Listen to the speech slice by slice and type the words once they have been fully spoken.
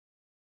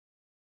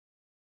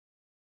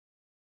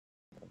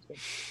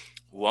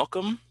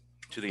Welcome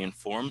to the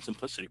Informed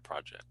Simplicity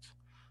Project,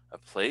 a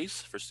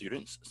place for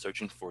students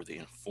searching for the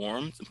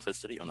informed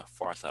simplicity on the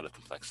far side of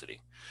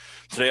complexity.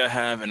 Today, I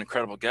have an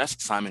incredible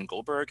guest, Simon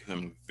Goldberg, who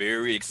I'm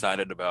very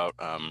excited about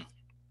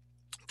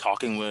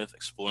talking with,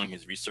 exploring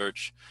his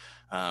research.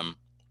 Um,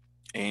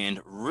 and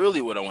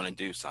really, what I want to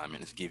do,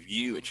 Simon, is give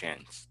you a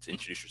chance to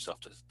introduce yourself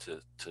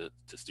to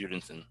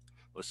students and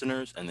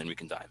listeners, and then we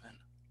can dive in.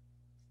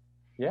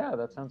 Yeah,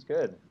 that sounds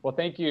good. Well,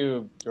 thank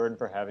you, Jordan,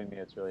 for having me.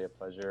 It's really a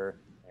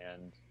pleasure.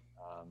 And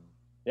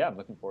yeah, I'm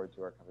looking forward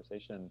to our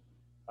conversation.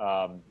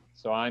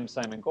 So I'm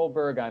Simon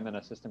Goldberg. I'm an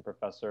assistant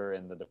professor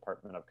in the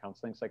Department of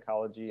Counseling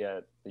Psychology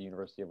at the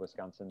University of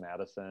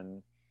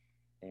Wisconsin-Madison.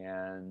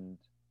 And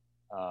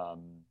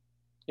um,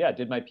 yeah,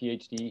 did my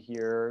PhD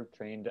here,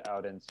 trained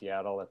out in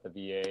Seattle at the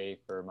VA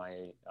for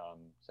my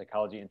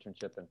psychology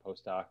internship and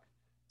postdoc,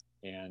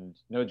 and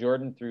know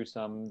Jordan through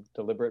some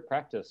deliberate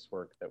practice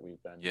work that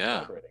we've been Yeah,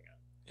 collaborating on.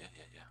 yeah.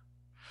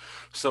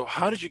 So,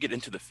 how did you get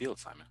into the field,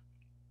 Simon?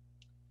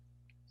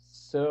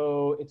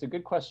 So it's a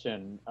good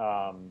question.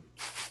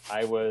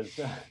 I was,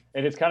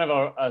 and it's kind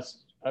of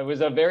it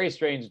was a very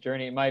strange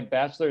journey. My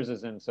bachelor's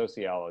is in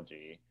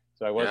sociology,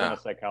 so I wasn't Yeah. a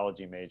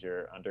psychology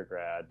major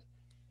undergrad,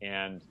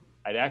 and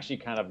I'd actually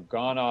kind of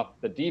gone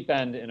off the deep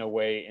end in a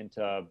way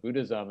into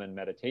Buddhism and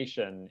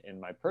meditation in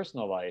my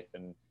personal life.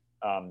 And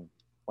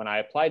when I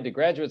applied to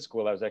graduate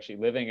school, I was actually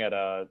living at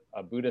a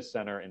Buddhist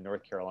center in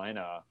North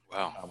Carolina,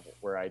 Wow.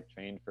 where I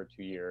trained for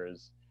 2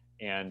 years,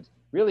 and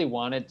really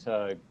wanted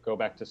to go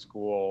back to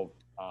school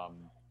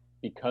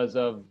because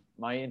of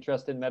my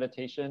interest in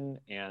meditation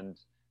and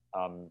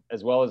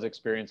as well as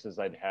experiences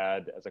I'd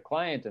had as a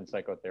client in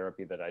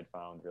psychotherapy that I'd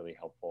found really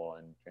helpful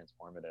and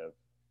transformative.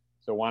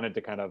 So wanted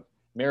to kind of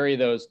marry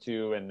those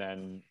two and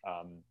then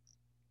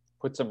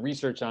put some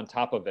research on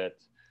top of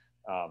it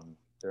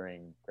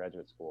during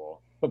graduate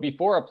school. But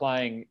before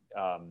applying,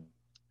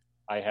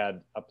 I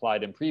had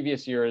applied in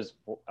previous years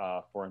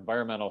for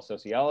environmental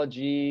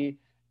sociology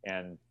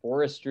and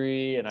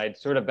forestry, and I'd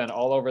sort of been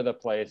all over the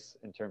place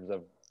in terms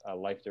of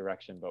life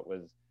direction, but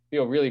was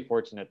feel really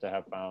fortunate to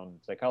have found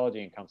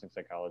psychology and counseling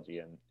psychology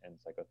and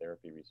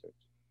psychotherapy research.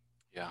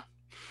 Yeah.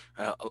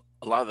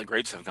 A lot of the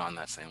greats have gone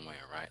that same way,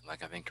 right?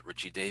 Like I think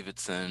Richie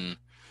Davidson,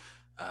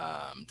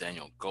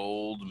 Daniel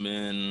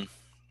Goldman.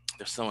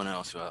 There's someone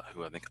else who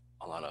I think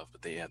a lot of,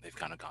 but they've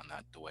kind of gone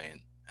that the way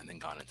and then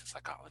gone into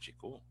psychology.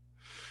 Cool.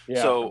 Yeah,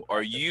 from So, are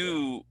practice. Yeah.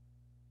 you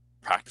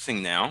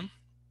practicing now,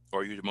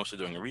 or are you mostly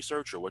doing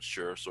research, or what's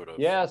your sort of?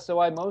 Yeah, so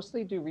I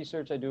mostly do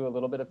research. I do a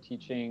little bit of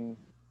teaching,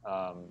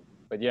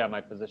 but yeah,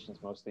 my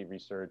position's mostly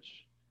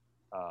research.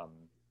 Um,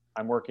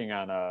 I'm working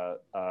on a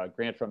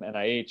grant from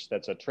NIH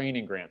that's a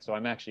training grant. So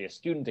I'm actually a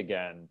student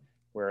again,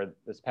 where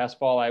this past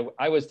fall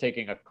I was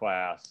taking a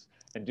class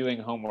and doing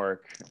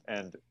homework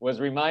and was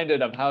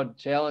reminded of how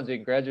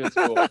challenging graduate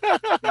school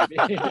can be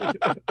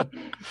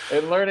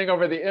and learning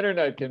over the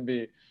internet can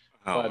be.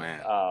 Oh But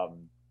man.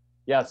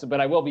 yeah, so but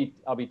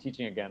I'll be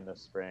teaching again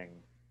this spring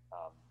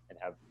and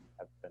have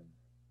been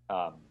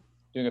um,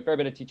 doing a fair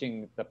bit of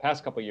teaching the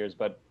past couple of years,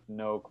 but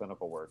no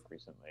clinical work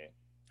recently,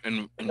 which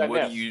And I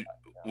miss.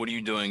 what are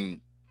you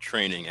doing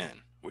training in?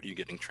 What are you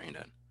getting trained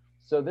in?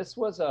 So this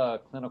was a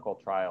clinical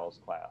trials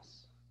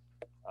class.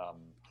 Um,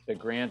 the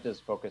grant is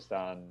focused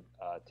on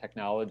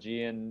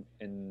technology and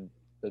in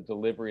the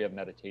delivery of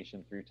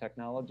meditation through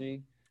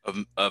technology.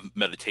 Of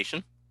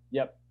meditation?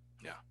 Yep.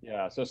 Yeah.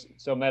 Yeah.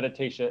 So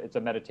meditation. It's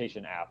a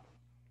meditation app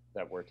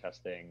that we're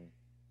testing,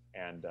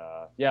 and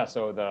yeah.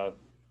 So the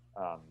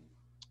um,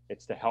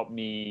 it's to help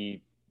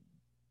me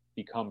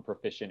become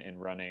proficient in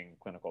running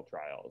clinical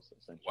trials,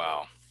 essentially.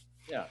 Wow.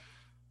 Yeah.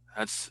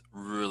 That's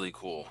really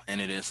cool.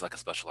 And it is like a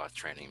specialized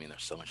training. I mean,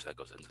 there's so much that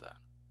goes into that.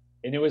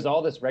 And it was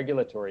all this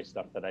regulatory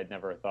stuff that I'd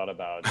never thought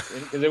about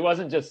because it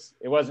wasn't just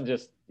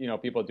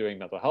people doing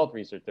mental health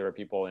research. There were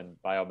people in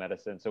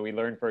biomedicine. So we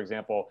learned, for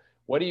example,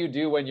 what do you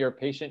do when your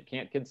patient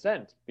can't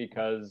consent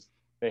because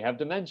they have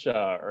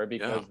dementia or Yeah.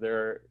 because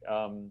they're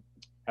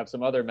have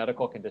some other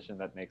medical condition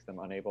that makes them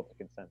unable to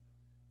consent,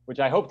 which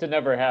I hope to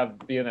never have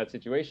be in that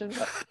situation,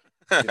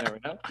 but you never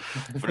know.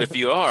 But if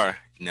you are,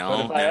 But if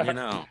now I you are,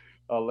 know.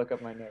 I'll look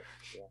up my notes.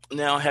 Yeah.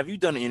 Now, have you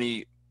done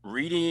any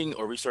reading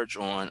or research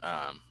on?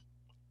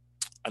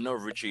 I know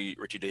Richie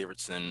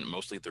Davidson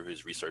mostly through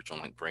his research on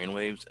like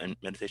brainwaves and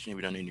meditation. Have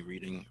you done any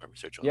reading or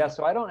research on Yeah, that?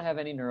 so I don't have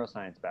any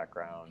neuroscience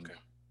background. Okay.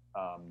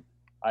 Um,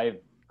 I've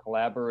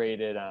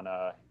collaborated on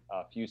a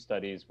few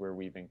studies where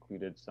we've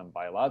included some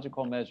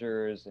biological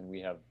measures, and we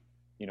have,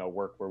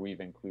 work where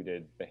we've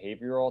included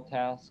behavioral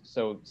tasks.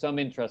 So some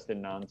interest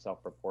in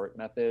non-self-report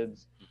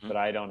methods, Hmm. but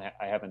I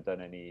haven't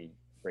done any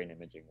brain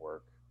imaging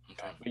work.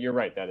 Okay. But you're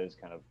right, that is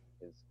kind of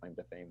his claim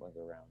to fame was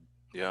around.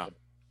 Yeah.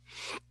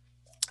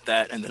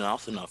 That, and then I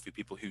also know a few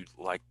people who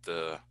like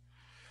the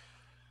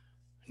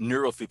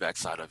neurofeedback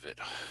side of it,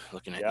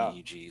 looking at Yeah.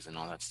 EEGs and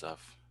all that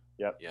stuff.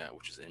 Yep. Yeah,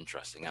 which is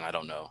interesting. And I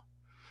don't know.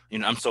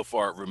 I'm so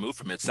far removed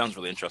from it. It sounds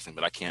really interesting,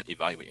 but I can't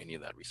evaluate any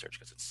of that research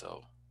because it's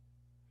so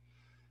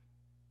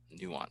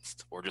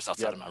nuanced or just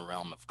outside of Yep. my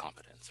realm of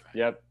competence, right?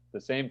 Yep.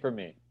 The same for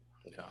me.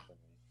 The Yeah. same for me.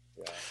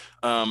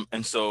 Yeah.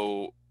 And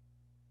so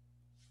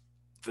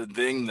the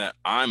thing that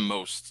I'm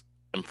most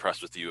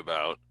impressed with you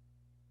about,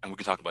 and we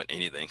can talk about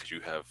anything because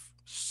you have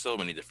so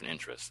many different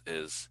interests,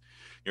 is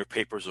your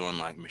papers on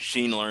like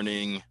machine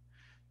learning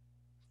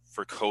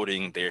for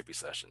coding therapy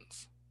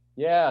sessions.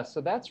 Yeah. So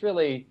that's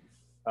really,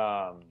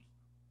 um,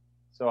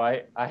 so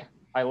I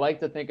like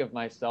to think of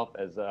myself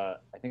as I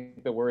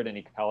think the word in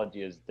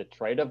ecology is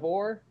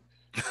detritivore,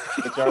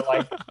 which are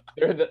like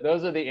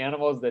those are the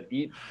animals that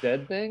eat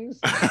dead things.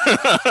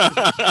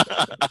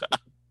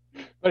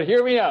 But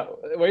hear me out.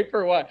 Wait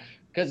for what?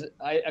 Because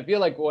I feel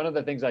like one of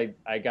the things I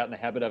got in the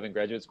habit of in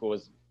graduate school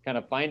was kind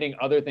of finding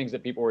other things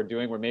that people were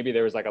doing where maybe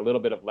there was like a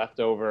little bit of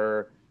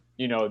leftover,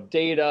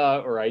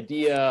 data or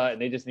idea, and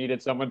they just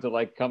needed someone to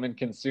like come and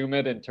consume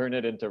it and turn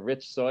it into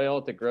rich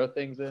soil to grow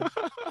things in.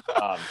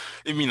 Um,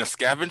 You mean a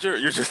scavenger?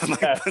 You're just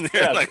like, yes, you're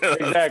yes, like a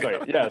exactly.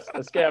 scavenger. Yes,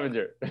 a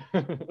scavenger.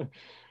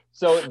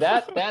 So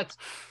that's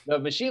the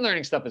machine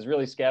learning stuff is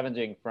really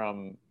scavenging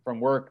from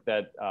work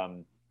that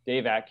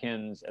Dave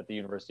Atkins at the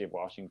University of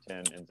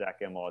Washington and Zach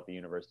Immel at the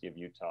University of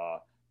Utah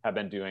have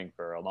been doing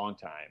for a long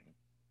time.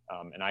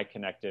 And I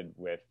connected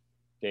with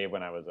Dave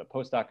when I was a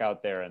postdoc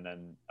out there, and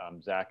then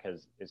Zach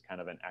is kind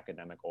of an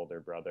academic older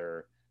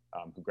brother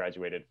who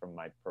graduated from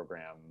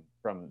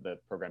the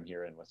program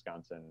here in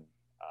Wisconsin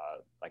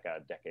like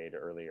a decade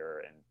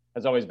earlier, and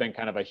has always been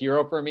kind of a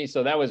hero for me.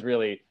 So that was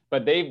really,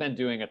 but they've been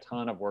doing a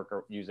ton of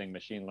work using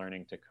machine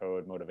learning to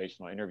code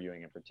motivational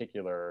interviewing in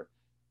particular,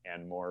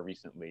 and more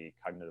recently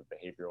cognitive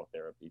behavioral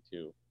therapy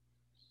too.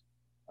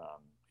 Um,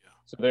 Yeah.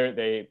 so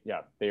they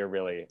are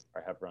really I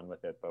have run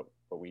with it, but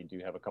we do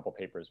have a couple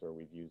papers where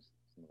we've used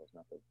some of those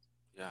methods.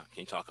 Yeah. Can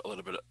you talk a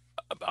little bit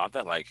about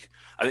that? Like,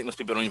 I think most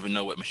people don't even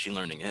know what machine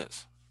learning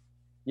is.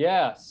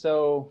 Yeah,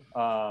 so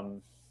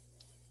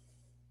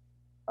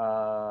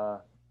uh,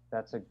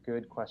 that's a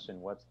good question.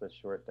 What's the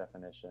short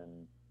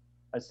definition?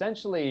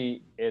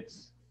 Essentially,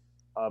 it's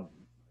uh,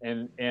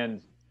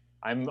 and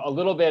I'm a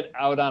little bit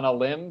out on a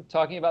limb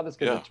talking about this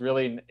because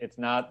Yeah. it's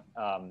not.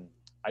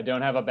 I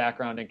don't have a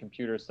background in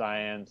computer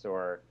science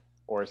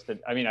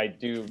I mean, I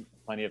do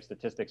plenty of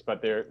statistics,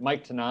 but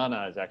Mike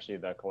Tanana is actually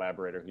the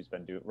collaborator who's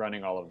been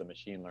running all of the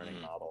machine learning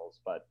Mm. models.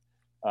 But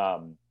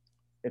um,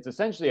 it's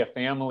essentially a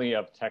family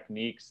of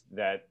techniques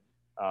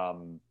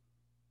um,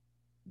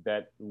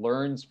 that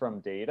learns from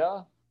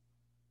data.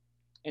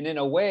 And in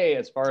a way,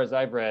 as far as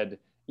I've read,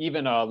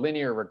 even a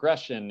linear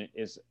regression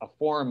is a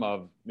form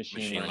of machine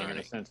Machine learning in the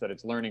learning. sense that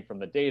it's learning from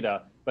the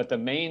data. But the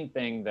main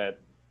thing that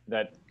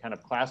kind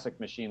of classic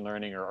machine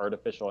learning or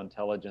artificial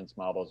intelligence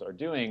models are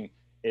doing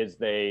is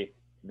they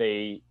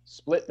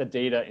split the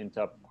data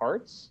into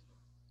parts.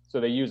 So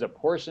they use a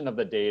portion of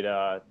the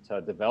data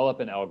to develop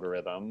an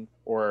algorithm,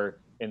 or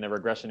in the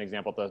regression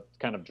example, to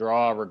kind of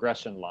draw a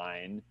regression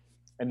line.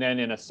 And then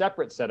in a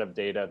separate set of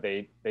data,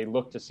 they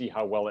look to see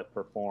how well it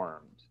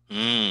performed.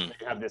 Mm.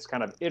 You have this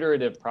kind of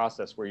iterative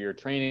process where you're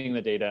training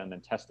the data and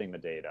then testing the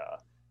data.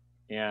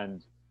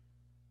 And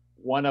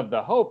one of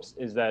the hopes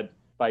is that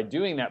by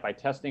doing that, by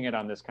testing it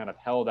on this kind of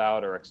held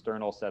out or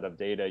external set of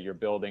data, you're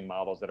building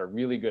models that are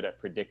really good at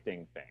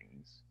predicting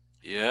things.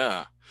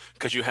 Yeah.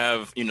 Because you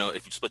have,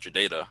 if you split your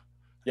data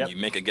and you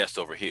Yep, make a guess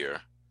over here,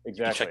 you can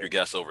check exactly. your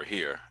guess over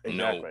here and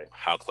know Exactly.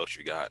 how close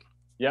you got.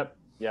 Yep,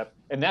 yep.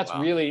 And that's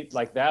Wow. really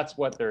like that's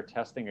what they're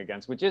testing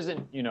against, which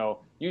isn't,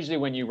 usually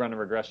when you run a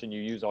regression,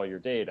 you use all your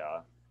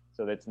data.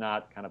 So that's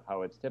not kind of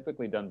how it's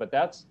typically done. But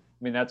that's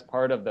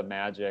part of the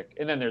magic.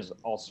 And then there's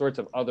all sorts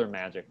of other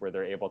magic where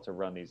they're able to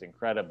run these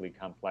incredibly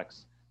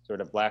complex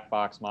sort of black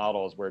box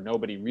models where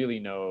nobody really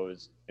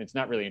knows. It's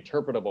not really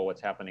interpretable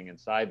what's happening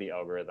inside the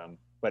algorithm,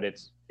 but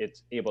it's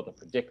able to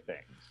predict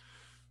things.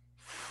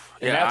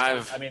 And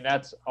Yeah,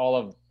 that's all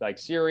of like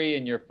Siri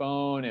and your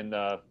phone and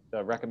the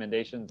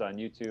recommendations on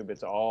YouTube.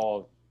 It's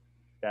all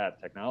that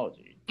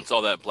technology. it's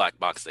all that black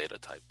box data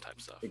type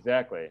stuff.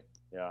 Exactly.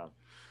 Yeah.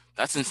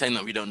 That's insane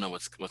that we don't know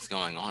what's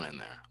going on in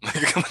there.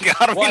 Like,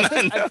 how do Well, we I not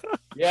think know?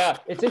 yeah,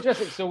 it's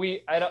interesting. So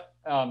we I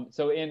don't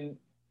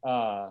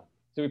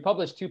so we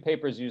published two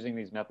papers using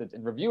these methods,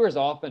 and reviewers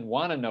often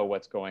want to know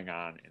what's going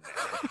on in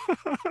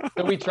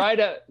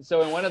there.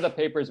 So in one of the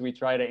papers we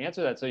try to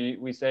answer that. So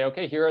we say,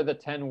 okay, here are the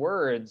 10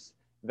 words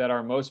that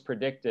are most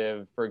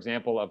predictive, for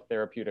example, of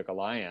therapeutic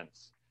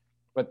alliance.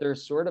 But they're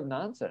sort of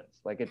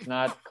nonsense. Like it's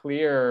not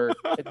clear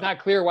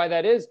why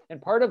that is.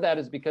 And part of that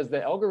is because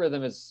the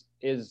algorithm is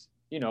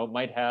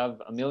might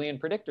have a million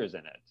predictors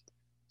in it.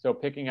 So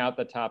picking out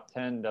the top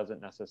 10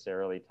 doesn't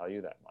necessarily tell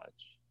you that much.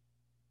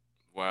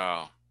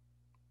 Wow.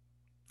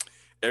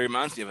 It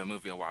reminds me of a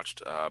movie I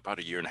watched about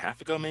a year and a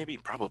half ago, maybe,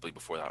 probably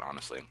before that,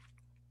 honestly,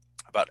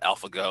 about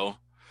AlphaGo,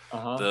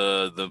 Uh-huh.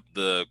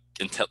 the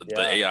Yeah.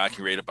 AI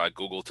created by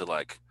Google to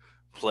like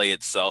play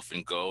itself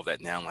in Go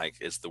that now like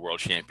is the world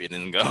champion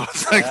in Go.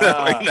 It's like that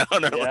right Yeah. now.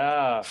 And they're like,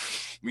 Yeah.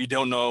 we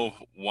don't know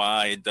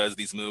why it does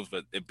these moves,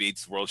 but it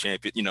beats world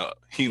champion,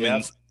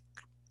 humans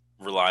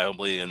Yep.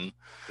 reliably. And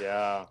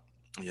Yeah.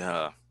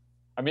 yeah,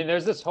 I mean,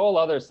 there's this whole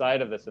other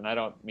side of this, and I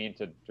don't mean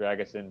to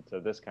drag us into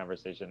this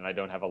conversation, and I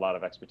don't have a lot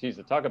of expertise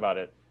to talk about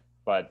it,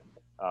 but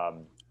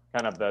um,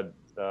 kind of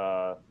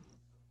uh,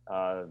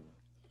 the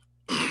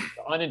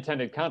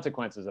unintended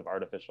consequences of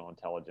artificial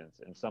intelligence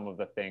and some of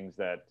the things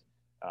that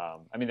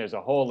I mean, there's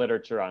a whole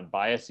literature on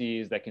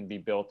biases that can be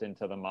built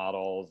into the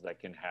models that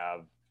can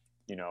have,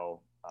 you know,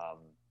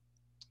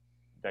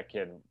 that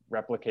can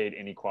replicate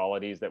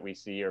inequalities that we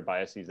see or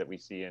biases that we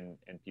see in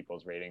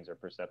people's ratings or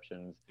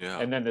perceptions. Yeah.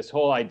 And then this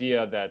whole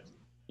idea that,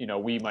 you know,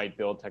 we might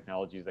build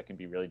technologies that can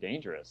be really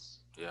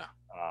dangerous. Yeah.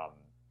 Um,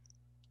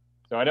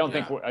 so I don't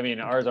think, Yeah. I mean,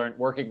 ours aren't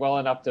working well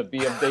enough to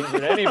be of danger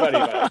to anybody.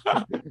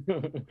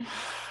 But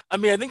I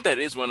mean, I think that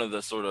is one of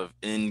the sort of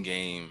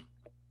in-game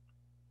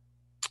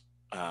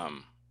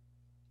um,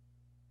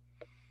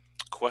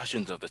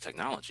 questions of the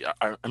technology.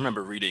 I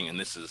remember reading, and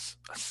this is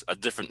a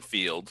different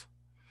field,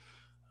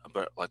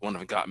 but like one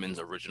of Gottman's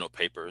original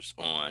papers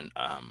on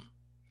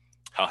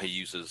how he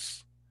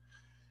uses,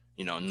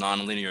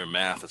 nonlinear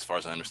math, as far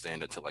as I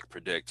understand it, to like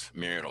predict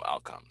marital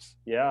outcomes.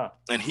 yeah,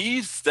 And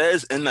he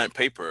says in that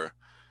paper,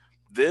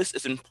 this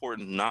is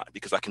important not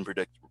because I can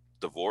predict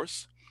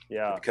divorce, but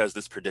yeah, because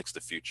this predicts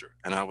the future.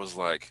 And I was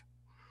like,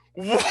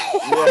 yeah,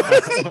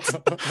 what?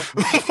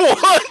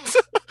 What?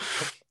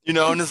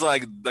 And it's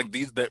like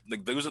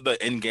those are the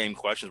end game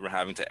questions we're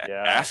having to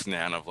yeah, ask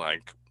now of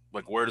like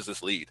where does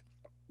this lead?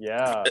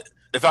 yeah,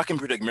 If I can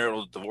predict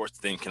marital divorce,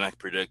 then can I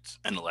predict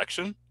an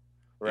election?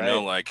 right,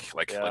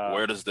 Like yeah,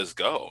 where does this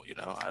go?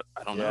 I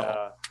don't know.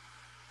 yeah.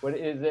 What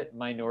is it?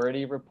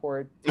 Minority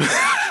Report? Is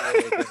that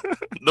where they can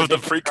The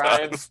predict precons.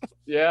 crimes?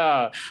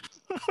 Yeah.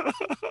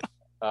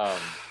 Um,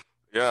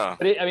 Yeah.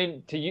 but I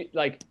mean, to you,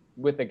 like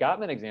with the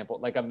Gottman example,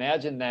 like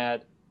imagine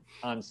that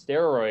on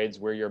steroids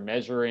where you're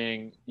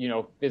measuring, you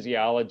know,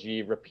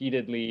 physiology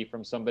repeatedly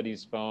from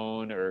somebody's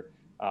phone or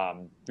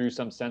through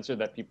some sensor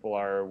that people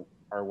are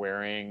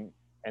wearing,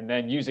 and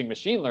then using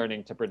machine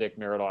learning to predict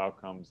marital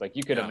outcomes. Like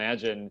you could Yeah.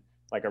 imagine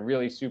like a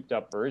really souped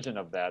up version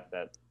of that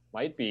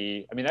might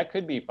be. I mean, that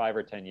could be 5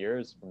 or 10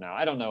 years from now.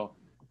 I don't know.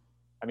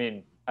 I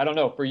mean, I don't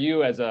know. For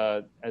you as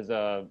a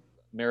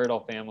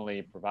marital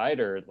family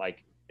provider,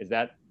 like, is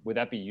that would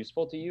that be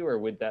useful to you, or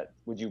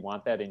would you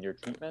want that in your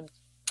treatment?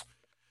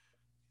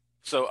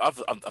 So I've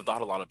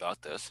thought a lot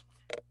about this,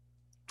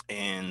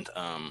 and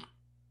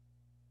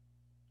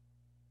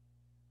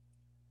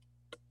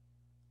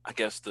I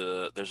guess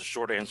there's a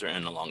short answer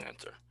and a long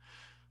answer.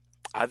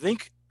 I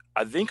think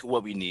I think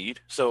what we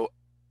need. So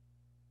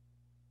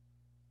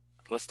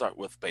let's start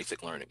with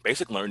basic learning.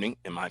 Basic learning,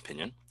 in my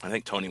opinion, I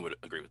think Tony would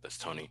agree with this.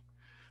 Tony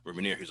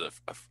Rubinier, who's a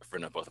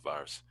friend of both of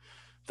ours,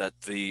 that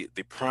the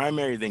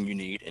primary thing you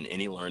need in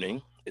any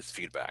learning is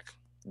feedback.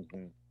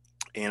 Mm-hmm.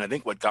 And I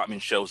think what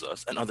Gottman shows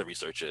us and other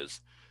research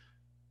is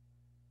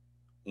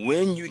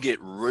when you get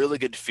really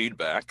good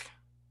feedback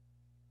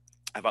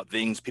about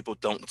things people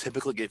don't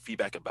typically get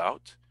feedback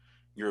about,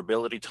 your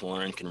ability to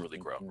learn can really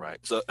grow, Mm-hmm. right?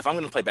 So if I'm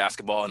going to play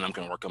basketball and I'm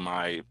going to work on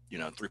my,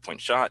 3-point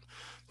shot,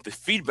 the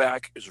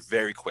feedback is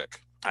very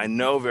quick. I Mm-hmm.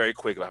 know very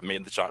quick if I've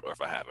made the shot or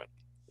if I haven't.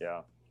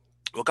 Yeah.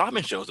 What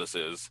Gottman shows us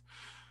is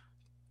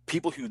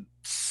people who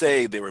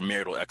say they were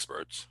marital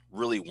experts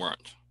really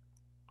weren't,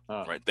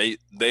 Huh. right?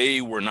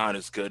 They were not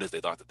as good as they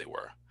thought that they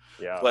were.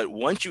 Yeah. But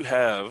once you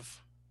have,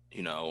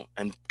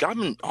 and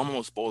Gottman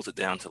almost boils it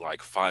down to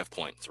like 5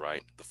 points,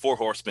 right? The four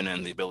horsemen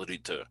and the ability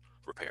to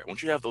repair.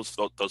 Once you have those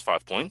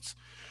 5 points,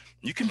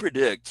 you can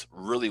predict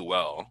really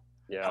well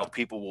how Yeah.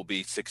 people will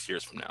be 6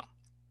 years from now.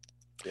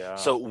 Yeah.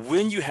 So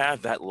when you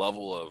have that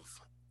level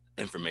of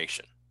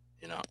information,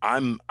 I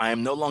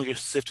am no longer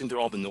sifting through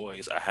all the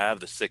noise. I have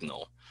the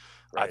signal.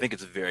 I Right. think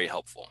it's very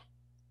helpful.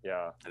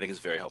 Yeah. I think it's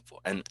very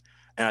helpful. And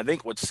I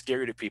think what's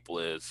scary to people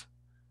is,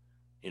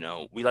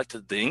 we like to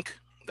think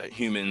that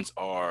humans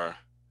are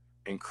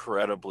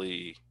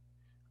incredibly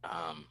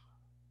um,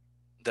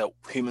 that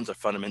humans are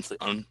fundamentally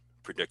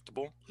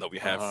unpredictable, that we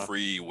have Uh-huh.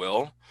 free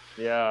will.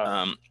 Yeah.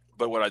 Um,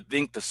 but what I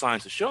think the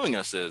science is showing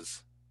us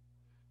is,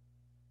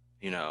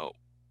 you know,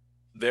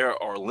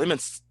 there are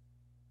limits.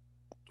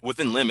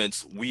 Within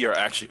limits, we are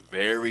actually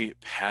very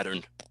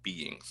patterned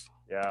beings,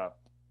 Yeah.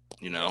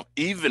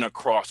 even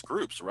across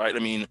groups, right? I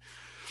mean,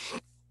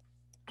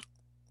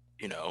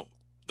 you know,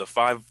 the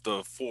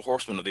four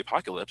horsemen of the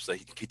apocalypse that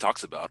he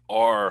talks about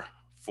are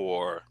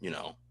for,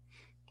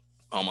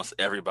 almost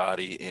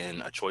everybody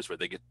in a choice where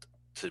they get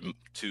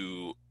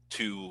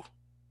to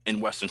in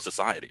Western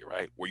society,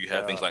 right? Where you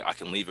have things Yeah. like I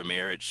can leave a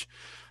marriage,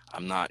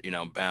 I'm not,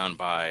 bound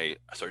by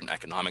a certain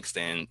economic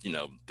stand,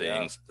 Yeah.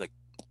 things like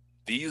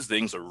these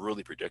things are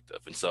really predictive.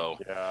 And so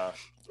Yeah.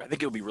 I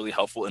think it would be really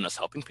helpful in us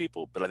helping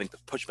people, but I think the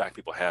pushback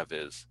people have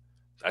is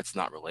that's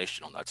not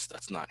relational.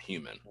 That's not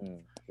human.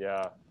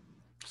 Yeah.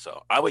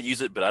 So I would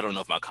use it, but I don't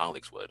know if my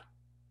colleagues would.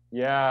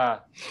 Yeah.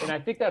 And I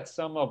think that's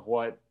some of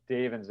what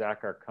Dave and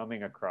Zach are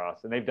coming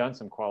across. And they've done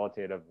some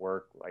qualitative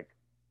work, like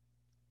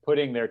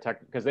putting their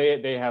tech, because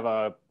they have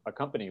a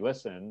company,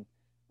 Listen,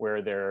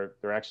 where they're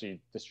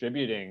actually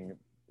distributing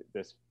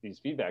these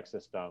feedback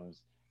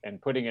systems and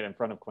putting it in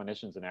front of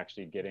clinicians and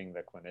actually getting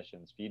the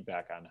clinicians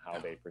feedback on how Yeah.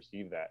 they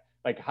perceive that.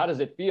 Like, how does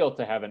it feel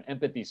to have an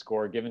empathy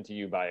score given to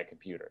you by a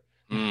computer?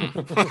 Mm.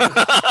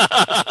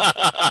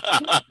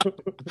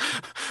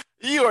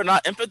 You are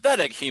not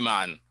empathetic,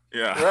 He-Man.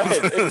 Yeah.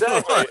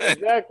 Right.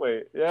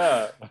 Exactly.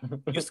 Yeah.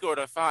 You scored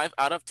a 5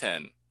 out of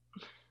 10.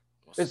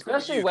 Well, screw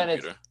Especially you, when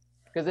it's computer.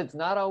 because it's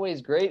not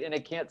always great, and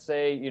it can't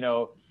say,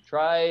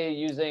 try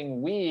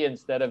using we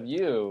instead of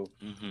you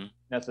Hmm.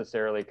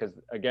 necessarily, because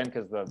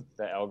the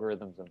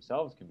algorithms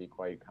themselves can be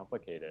quite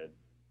complicated.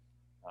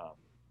 Um,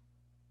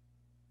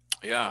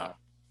 Yeah. yeah.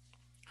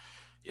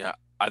 Yeah.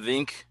 I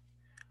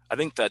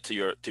think that to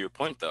your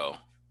point though,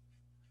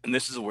 and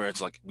this is where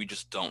it's like we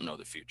just don't know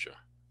the future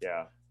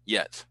Yeah.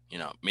 yet.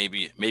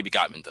 Maybe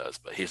Gottman does,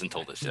 but he hasn't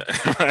told us yet,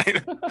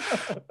 right?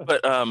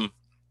 But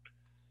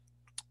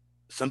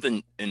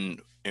something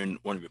in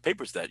one of your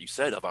papers that you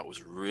said I thought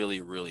was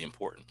really, really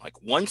important.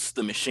 Like once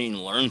the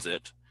machine learns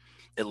it,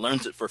 it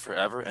learns it for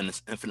forever and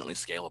it's infinitely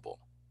scalable.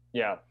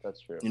 Yeah, that's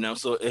true.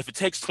 So if it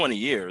takes 20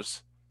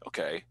 years,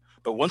 okay,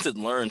 but once it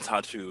learns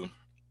how to,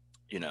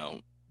 you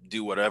know,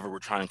 do whatever we're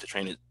trying to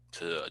train it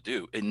to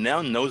do, it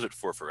now knows it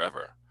for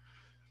forever.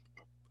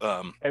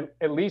 Um,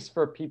 At least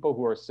for people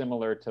who are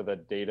similar to the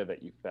data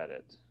that you fed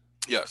it.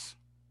 yes,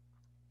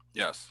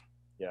 yes,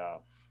 Yeah.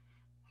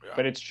 yeah,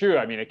 But it's true.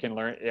 I mean, it can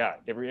learn. Yeah,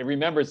 it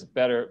remembers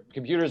better.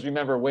 Computers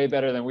remember way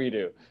better than we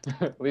do.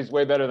 At least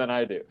way better than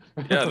I do.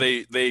 yeah.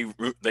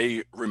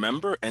 They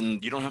remember,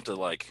 and you don't have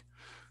to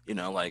you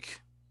know,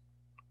 like,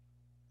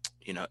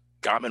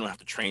 Gottman would have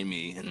to train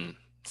me in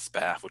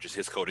SPAF, which is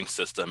his coding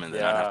system, and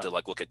then I'd have Yeah, to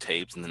like look at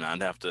tapes, and then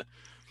I'd have to.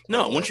 No,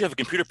 once totally. you have a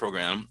computer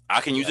program,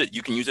 I can use Yeah, it.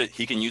 You can use it.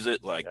 He can use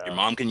it. Like your yeah.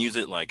 mom can use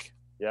it. Like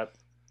Yep,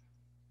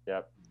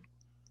 yep.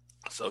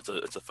 so,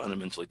 it's a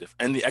fundamentally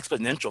different. And the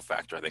exponential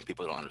factor, I think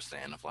people don't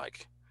understand. Of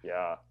like,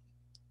 Yeah,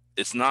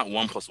 it's not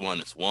 1 + 1.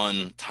 It's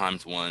 1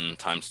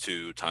 times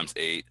 2 times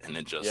 8, and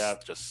it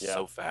yep, just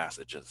so yep. fast.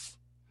 It just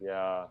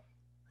Yeah.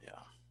 yeah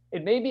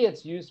And maybe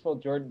it's useful,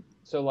 Jordan.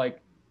 So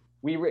like,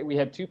 we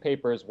had two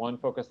papers. One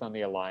focused on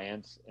the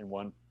alliance, and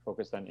one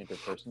focused on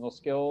interpersonal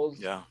skills.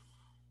 yeah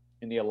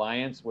And the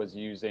alliance was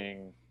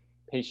using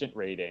patient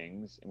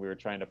ratings, and we were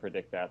trying to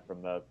predict that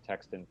from the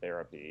text in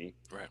therapy.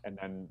 right And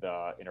then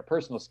the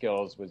interpersonal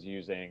skills was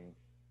using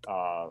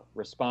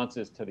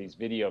responses to these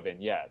video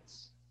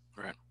vignettes.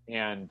 right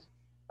And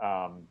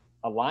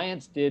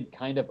alliance did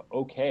kind of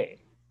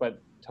okay,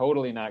 but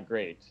totally not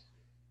great.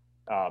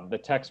 The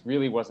text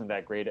really wasn't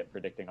that great at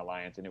predicting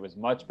alliance, and it was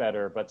much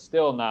better, but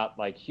still not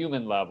like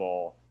human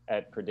level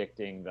at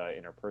predicting the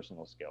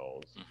interpersonal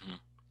skills. hmm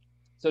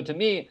So to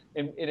me,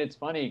 and it's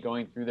funny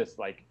going through this,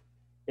 like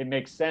it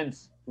makes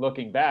sense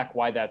looking back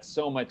why it's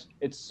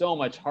so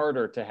much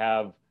harder to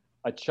have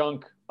a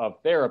chunk of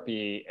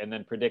therapy and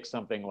then predict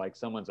something like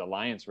someone's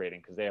alliance rating,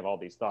 because they have all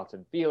these thoughts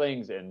and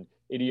feelings and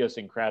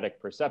idiosyncratic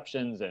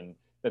perceptions, and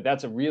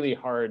that's a really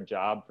hard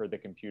job for the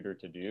computer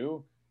to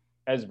do,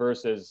 as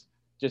versus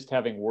just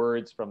having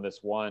words from this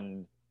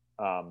one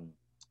um,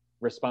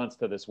 response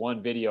to this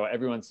one video.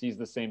 Everyone sees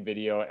the same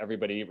video,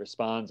 everybody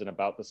responds in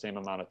about the same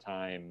amount of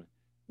time.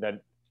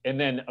 That And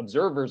then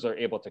observers are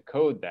able to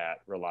code that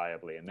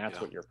reliably, and that's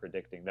yeah what you're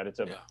predicting. That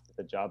yeah. it's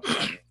a job for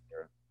that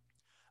here.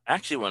 I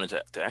actually wanted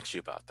to ask you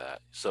about that.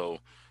 So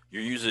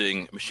you're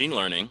using machine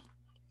learning,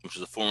 which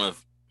is a form of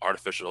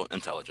artificial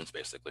intelligence,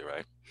 basically,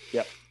 right?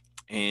 Yep.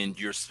 And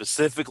you're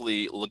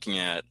specifically looking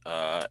at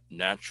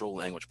natural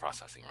language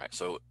processing, right?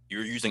 So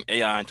you're using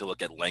AI to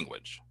look at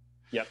language.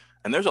 Yep.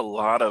 And there's a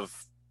lot of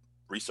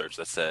research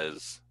that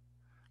says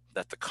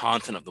that the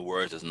content of the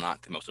words is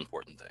not the most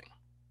important thing.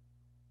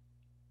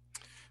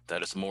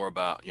 That it's more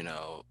about,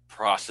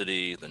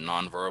 prosody, the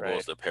nonverbals,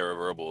 Right. the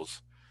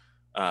paraverbals.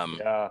 Um,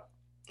 Yeah.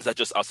 is that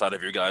just outside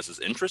of your guys'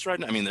 interest right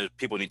now? I mean,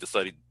 people need to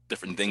study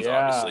different things, Yeah.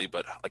 obviously,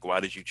 but like, why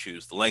did you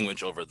choose the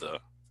language over the?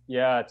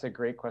 Yeah, it's a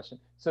great question.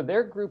 So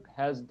their group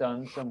has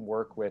done some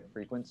work with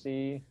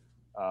frequency,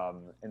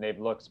 and they've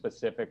looked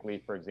specifically,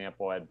 for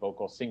example, at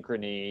vocal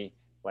synchrony,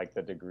 like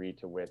the degree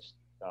to which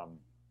um,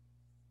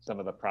 some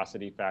of the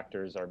prosody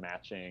factors are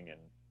matching,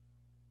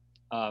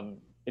 and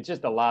it's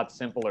just a lot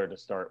simpler to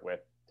start with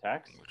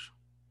text. Language?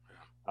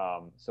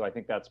 So I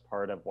think that's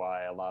part of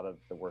why a lot of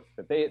the work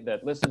that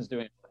Listen's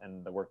doing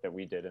and the work that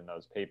we did in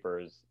those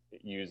papers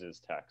uses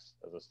text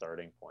as a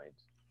starting point.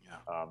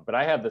 Yeah, But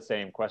I have the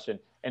same question,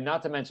 and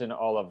not to mention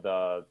all of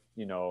the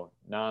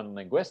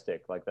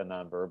non-linguistic, like the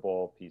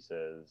nonverbal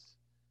pieces.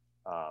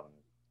 Um,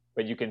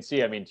 but you can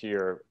see, I mean, to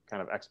your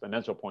kind of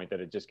exponential point, that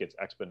it just gets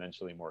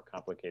exponentially more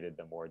complicated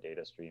the more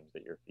data streams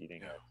that you're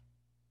feeding yeah. it.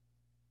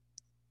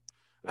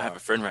 I Yeah. have a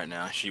friend right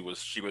now. She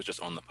was just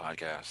on the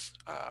podcast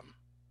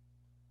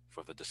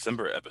for the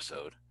December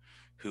episode,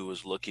 who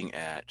was looking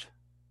at.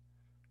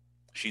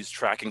 She's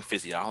tracking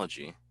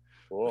physiology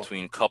Cool.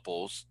 between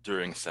couples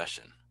during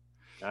session,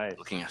 Nice.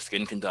 looking at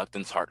skin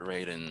conductance, heart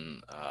rate,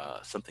 and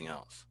something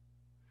else.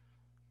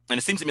 And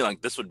it seems to me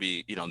like this would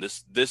be,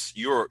 this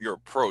your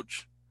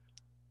approach.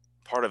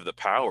 Part of the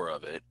power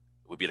of it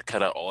would be to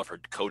cut out all of her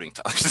coding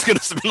time. She's going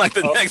to spend like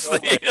the next thing.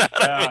 Totally. You know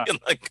what I Yeah. mean?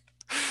 Like,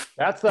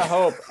 That's the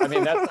hope. I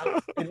mean,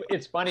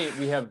 it's funny.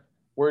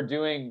 We're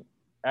doing,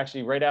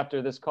 actually, right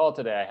after this call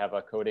today, I have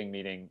a coding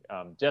meeting.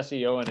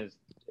 Jesse Owen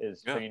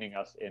is yeah, training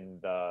us in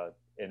the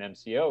in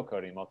MCO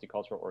coding,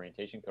 multicultural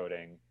orientation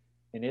coding,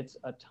 and it's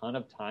a ton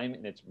of time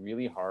and it's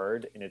really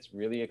hard and it's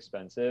really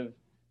expensive.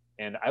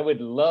 And I would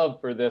love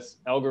for this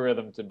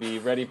algorithm to be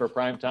ready for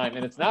prime time,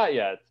 and it's not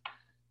yet.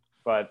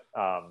 But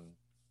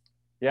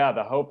yeah,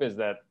 the hope is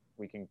that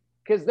we can,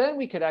 because then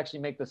we could actually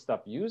make this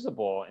stuff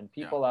usable, and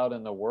Yeah. people out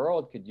in the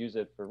world could use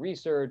it for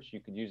research. You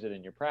could use it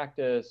in your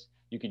practice.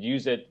 You could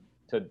use it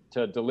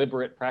to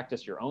deliberate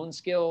practice your own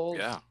skills.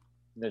 Yeah.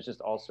 There's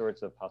just all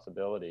sorts of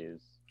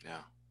possibilities.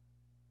 Yeah.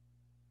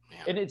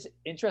 And Man. it's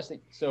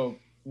interesting. So,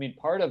 I mean,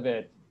 part of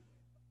it,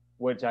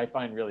 which I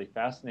find really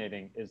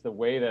fascinating, is the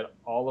way that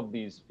all of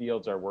these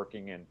fields are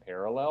working in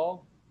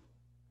parallel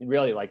and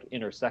really like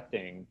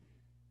intersecting.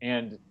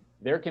 And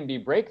there can be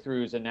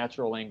breakthroughs in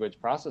natural language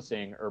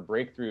processing or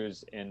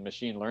breakthroughs in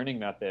machine learning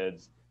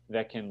methods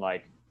that can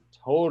like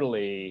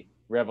totally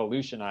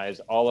revolutionize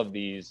all of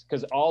these,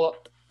 because all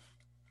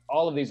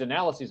of these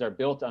analyses are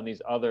built on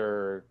these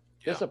other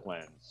Yeah.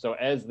 disciplines. So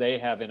as they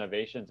have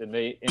innovations, and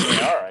they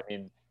are, I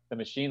mean, the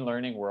machine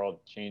learning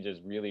world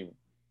changes really,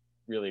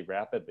 really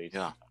rapidly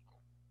Yeah.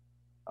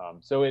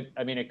 sometimes. So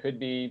I mean, it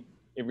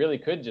really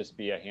could just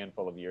be a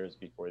handful of years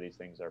before these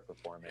things are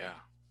performing Yeah.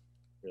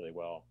 really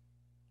well.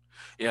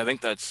 Yeah. I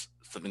think that's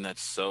something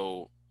that's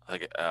so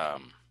like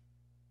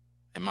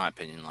in my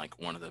opinion, like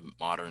one of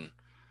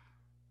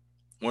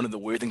the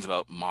weird things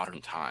about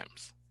modern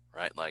times,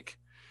 right? Like,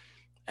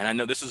 and I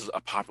know this is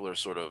a popular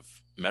sort of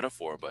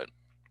metaphor, but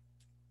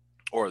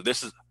or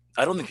this is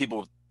I don't think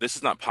people this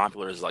is not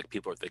popular as like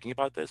people are thinking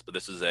about this, but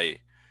this is a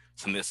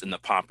something that's in the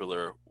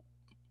popular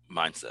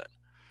mindset.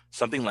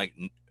 Something like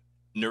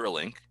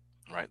Neuralink,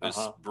 right? Uh This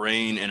huh.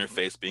 brain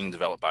interface being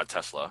developed by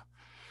Tesla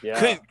Yeah.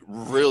 could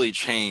really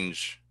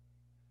change,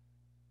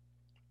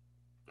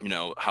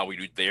 how we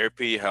do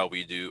therapy,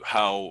 how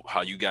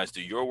you guys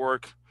do your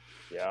work.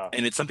 Yeah.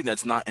 And it's something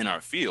that's not in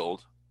our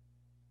field,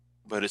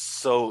 but it's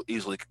so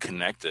easily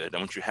connected.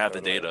 And once you have the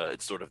Totally. data,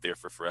 it's sort of there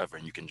for forever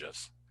and you can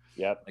just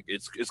Yep. like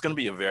it's going to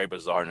be a very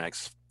bizarre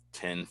next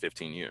 10,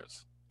 15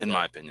 years, in Yep.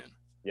 my opinion.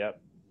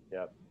 Yep.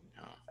 Yep.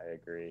 Yeah. I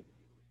agree.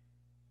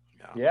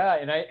 Yeah. Yeah,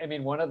 and I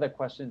mean, one of the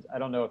questions, I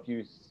don't know if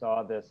you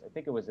saw this. I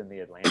think it was in the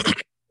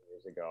Atlantic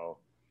years ago,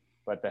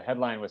 but the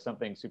headline was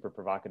something super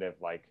provocative,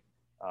 like,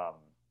 um,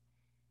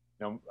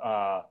 you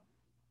know,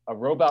 a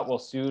robot will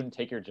soon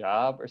take your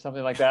job or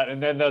something like that.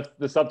 And then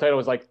the subtitle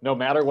was like, no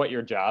matter what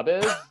your job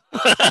is.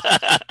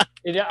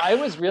 And yeah,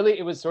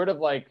 it was sort of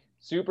like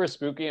super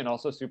spooky and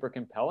also super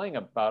compelling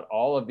about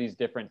all of these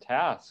different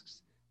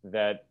tasks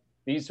that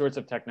these sorts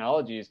of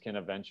technologies can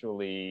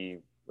eventually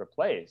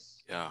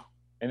replace. Yeah.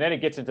 And then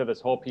it gets into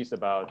this whole piece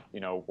about,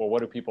 well,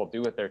 what do people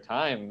do with their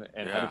time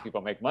and how do Yeah.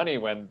 people make money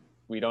when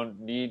we don't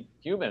need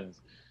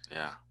humans?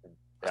 Yeah.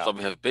 That's Yeah, why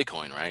we have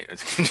Bitcoin, right?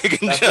 You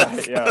can that's right.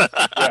 just Yes,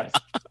 yes.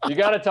 You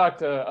got to talk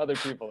to other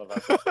people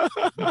about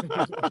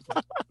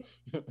that.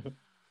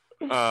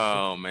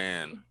 Oh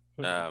man.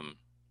 Um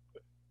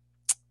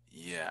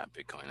yeah,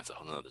 Bitcoin is a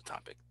whole nother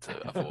topic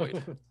to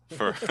avoid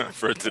for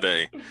for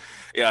today.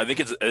 Yeah, I think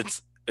it's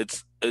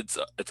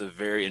a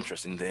very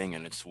interesting thing,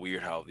 and it's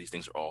weird how these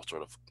things are all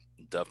sort of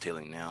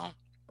dovetailing now.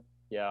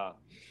 Yeah.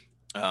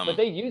 But Um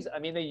they use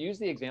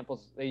the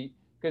examples,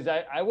 because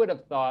I would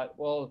have thought,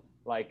 well,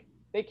 like,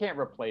 they can't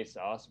replace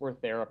us. We're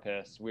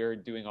therapists. We're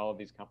doing all of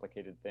these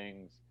complicated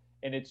things.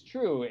 And it's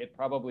true, it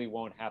probably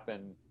won't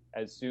happen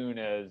as soon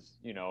as,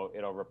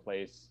 it'll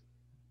replace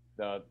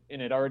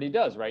and it already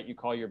does, right? You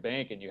call your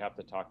bank and you have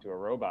to talk to a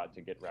robot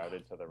to get yeah,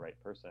 routed to the right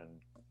person.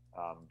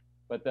 Um,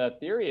 but the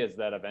theory is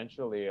that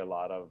eventually a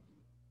lot of,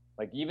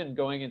 like, even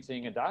going and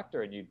seeing a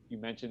doctor, and you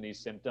mentioned these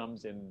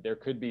symptoms, and there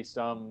could be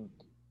some,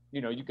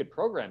 you could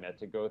program it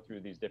to go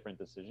through these different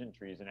decision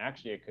trees, and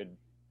actually it could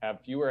have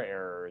fewer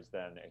errors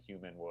than a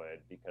human would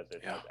because it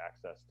yeah. has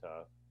access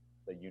to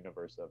the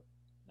universe of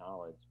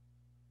knowledge.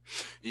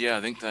 Yeah,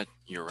 I think that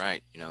you're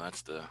right.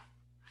 That's the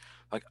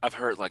like I've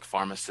heard like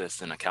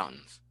pharmacists and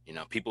accountants,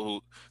 people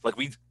who like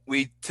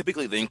we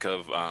typically think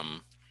of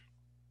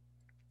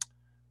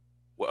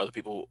what other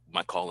people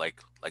might call like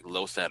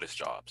low status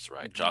jobs,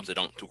 right? Mm-hmm. Jobs that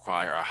don't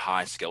require a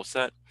high skill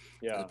set as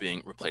Yeah,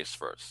 being replaced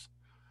first.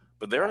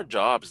 But there yeah, are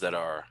jobs that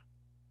are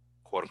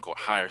quote unquote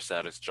higher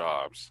status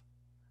jobs,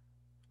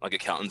 like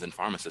accountants and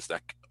pharmacists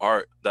that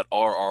are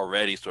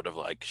already sort of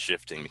like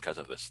shifting because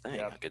of this thing.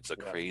 yep, Like it's a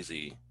yep,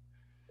 crazy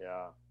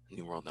yeah,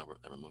 new world that we're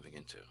moving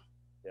into.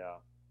 yeah.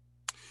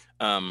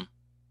 Um,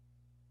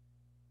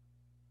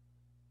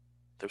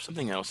 there's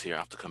something else here. I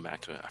have to come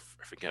back to it.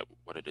 I forget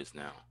what it is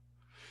now.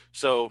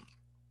 So,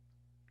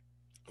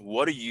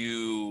 what do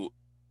you,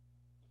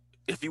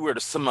 if you were to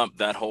sum up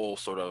that whole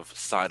sort of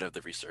side of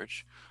the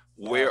research,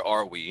 Yeah. where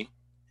are we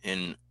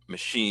in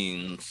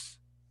machines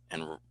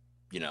and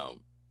you know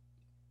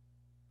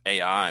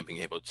AI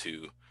being able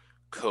to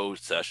code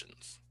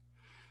sessions?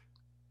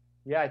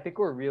 Yeah, I think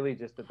we're really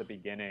just at the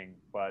beginning,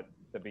 but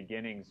the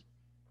beginning's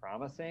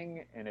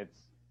promising, and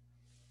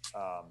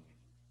um,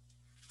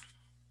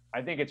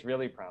 I think it's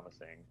really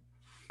promising.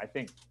 I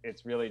think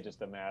it's really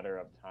just a matter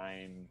of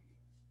time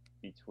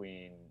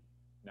between.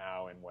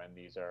 now and when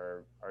these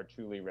are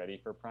truly ready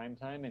for prime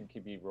time and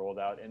can be rolled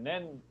out. And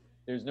then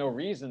there's no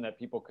reason that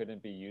people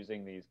couldn't be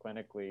using these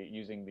clinically,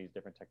 using these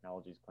different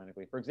technologies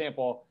clinically. For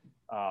example,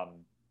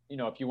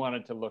 if you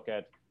wanted to look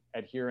at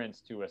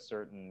adherence to a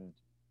certain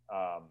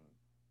um,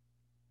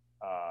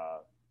 uh,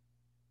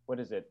 what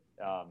is it?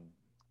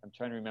 I'm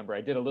trying to remember.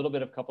 I did a little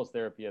bit of couples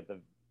therapy at the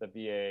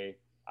VA.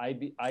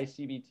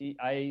 ICBT,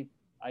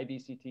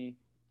 IBCT.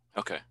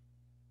 Okay.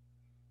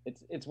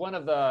 It's one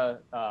of the.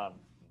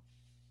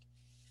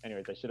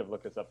 Anyways, I should have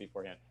looked this up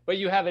beforehand. But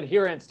you have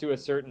adherence to a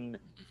certain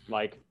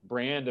like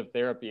brand of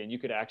therapy, and you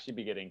could actually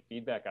be getting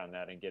feedback on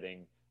that and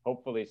getting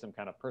hopefully some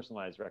kind of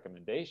personalized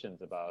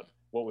recommendations about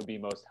what would be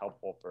most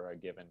helpful for a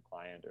given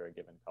client or a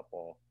given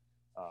couple.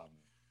 Um,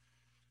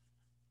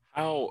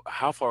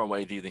 How far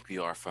away do you think we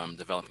are from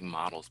developing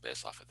models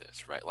based off of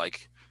this, right?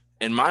 Like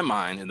in my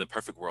mind, in the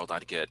perfect world,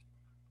 I'd get,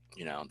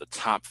 the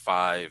top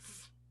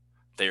five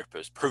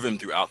therapists proven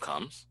through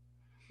outcomes,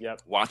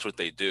 yep. watch what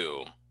they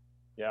do,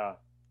 Yeah.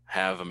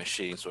 have a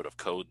machine sort of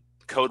code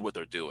what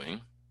they're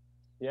doing.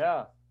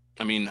 Yeah.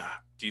 I mean,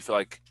 do you feel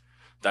like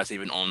that's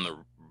even on the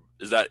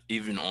is that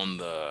even on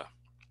the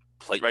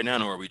plate right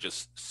now, or are we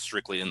just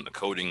strictly in the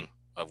coding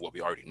of what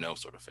we already know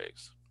sort of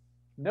phase?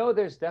 No,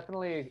 there's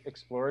definitely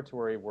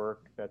exploratory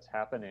work that's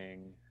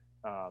happening.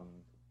 Um,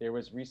 there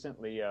was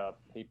recently a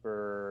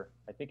paper,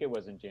 I think it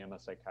was in JAMA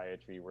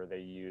Psychiatry, where they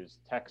used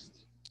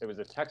text. It was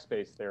a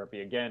text-based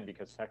therapy again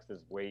because text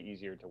is way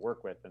easier to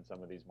work with than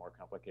some of these more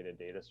complicated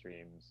data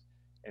streams.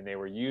 And they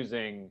were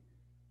using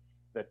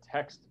the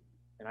text,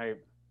 and I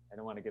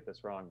don't want to get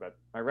this wrong, but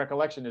my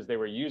recollection is they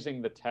were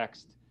using the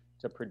text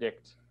to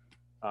predict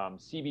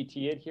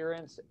CBT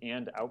adherence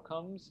and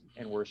outcomes,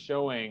 and were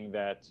showing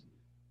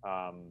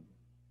um,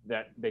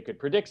 that they could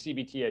predict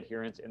CBT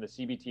adherence, and the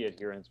CBT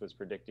adherence was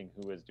predicting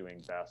who was doing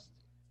best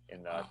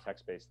in the Wow.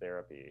 text-based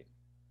therapy.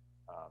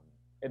 Um,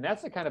 and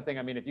that's the kind of thing.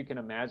 I mean, if you can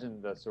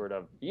imagine the sort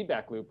of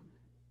feedback loop,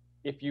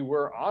 if you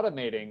were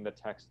automating the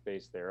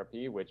text-based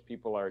therapy, which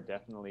people are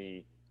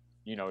definitely,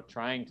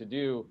 trying to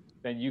do,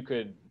 then you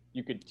could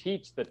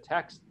teach the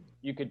text,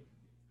 you could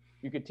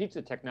you could teach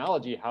the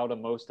technology how to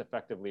most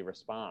effectively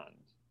respond,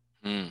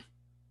 Hmm.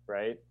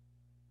 right?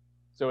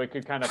 So it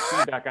could kind of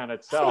feedback on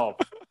itself.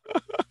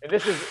 And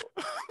this is,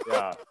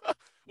 yeah,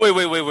 Wait.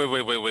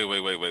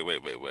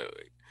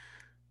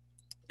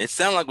 It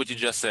sounded like what you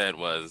just said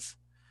was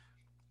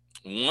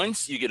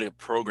once you get a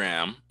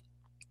program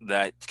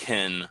that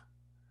can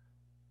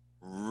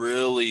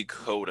really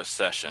code a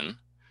session,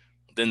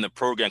 then the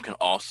program can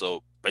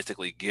also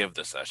basically give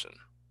the session.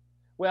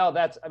 well,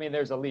 I mean,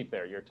 there's a leap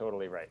there. You're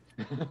totally right.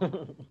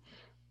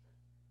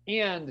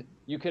 And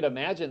you could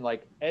imagine,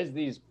 like, as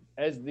these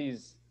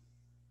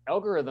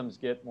algorithms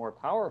get more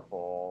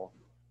powerful,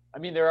 I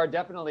mean, there's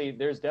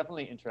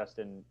definitely interest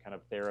in kind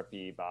of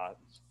therapy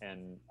bots,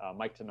 and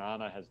Mike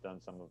Tanana has done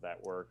some of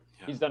that work.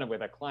 Yeah. He's done it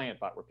with a client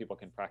bot where people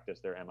can practice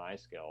their MI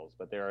skills.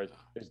 But there's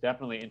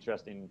definitely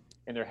interest in,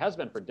 and there has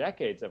been for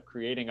decades, of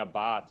creating a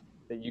bot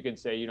that you can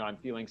say, I'm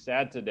feeling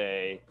sad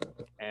today,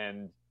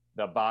 and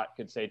the bot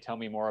could say, tell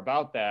me more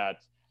about that,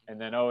 and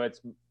then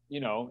it's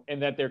and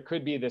that there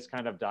could be this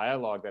kind of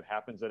dialogue that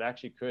happens that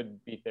actually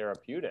could be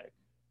therapeutic.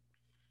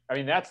 I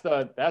mean, that's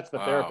the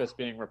Wow. therapist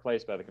being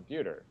replaced by the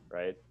computer,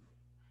 right?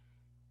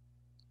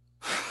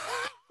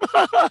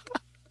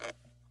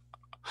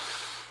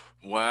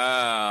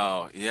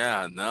 Wow.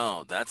 Yeah,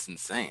 no, that's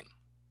insane.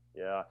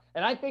 Yeah.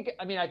 And I think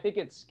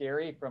it's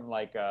scary from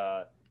like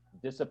a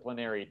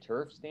disciplinary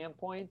turf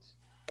standpoint,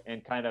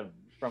 and kind of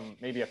from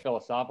maybe a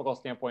philosophical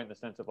standpoint, in the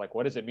sense of like,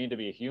 what does it mean to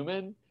be a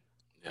human?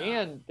 Yeah,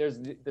 And there's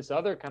this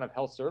other kind of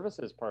health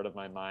services part of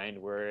my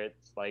mind where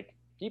it's like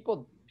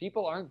people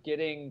aren't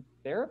getting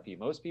therapy.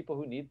 Most people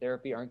who need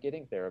therapy aren't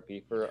getting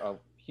therapy for a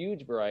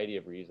huge variety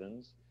of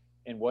reasons.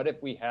 And what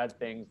if we had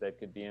things that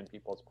could be in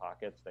people's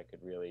pockets that could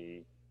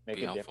really make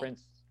be a helpful.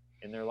 difference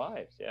in their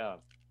lives? Yeah.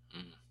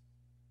 Mm,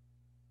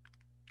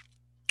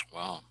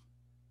 wow.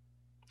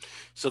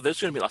 So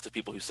there's going to be lots of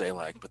people who say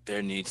like, but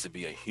there needs to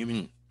be a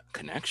human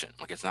connection.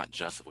 Like it's not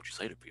just what you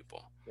say to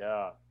people.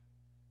 Yeah.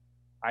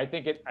 I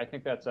think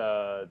that's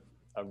a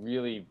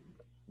really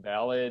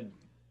valid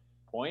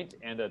point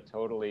and a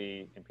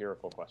totally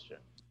empirical question.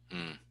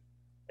 Mm,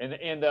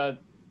 And the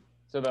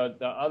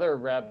other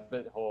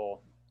rabbit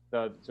hole,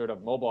 the sort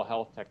of mobile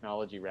health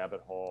technology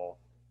rabbit hole,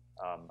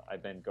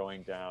 I've been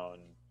going down,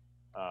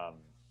 um,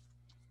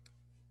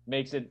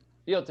 makes it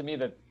feel to me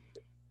that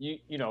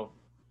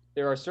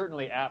there are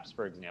certainly apps,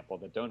 for example,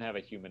 that don't have a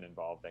human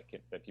involved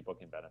that people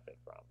can benefit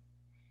from.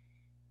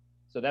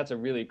 So that's a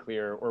really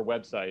clear, or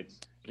websites,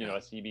 yeah. a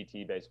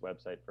CBT based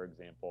website, for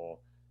example.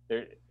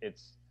 There,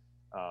 it's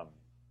um,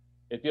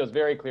 it feels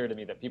very clear to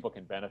me that people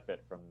can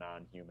benefit from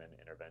non-human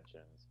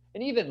interventions,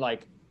 and even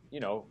like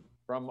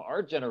from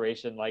our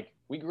generation, like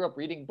we grew up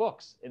reading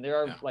books, and there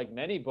are Yeah. like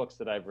many books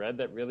that I've read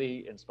that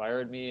really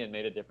inspired me and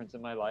made a difference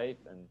in my life,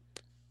 and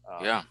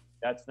um, Yeah.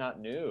 that's not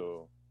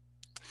new.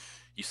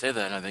 You say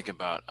that, and I think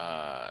about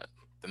I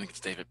think it's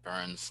David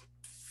Burns,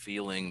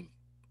 feeling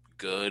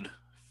good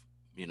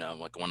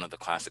like one of the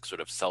classic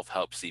sort of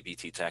self-help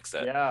CBT texts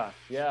that, Yeah,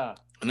 yeah,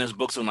 and there's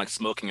books on like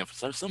smoking, and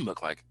there's some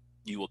book like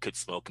you will quit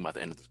smoking by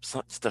the end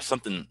of there's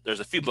something, there's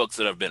a few books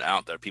that have been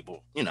out that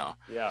people,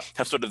 yeah,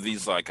 have sort of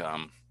these like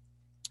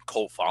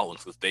cult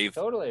followings because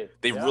totally.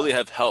 they Yeah, really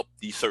have helped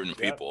these certain yep,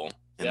 people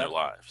in their yep.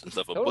 lives. And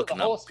so if a Totally. book The can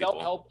whole help people,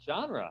 self-help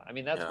genre. I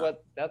mean, yeah,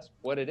 that's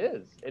what it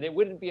is. And it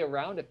wouldn't be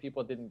around if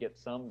people didn't get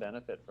some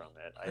benefit from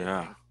it, I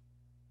yeah, think.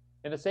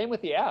 And the same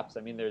with the apps.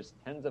 I mean, there's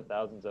tens of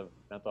thousands of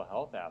mental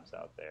health apps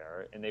out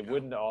there, and they yeah,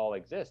 wouldn't all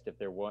exist if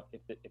there weren't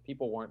if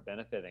people weren't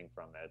benefiting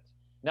from it.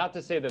 Not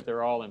to say that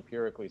they're all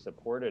empirically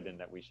supported and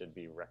that we should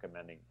be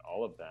recommending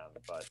all of them,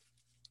 but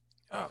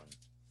yeah, um,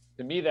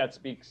 to me that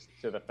speaks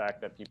to the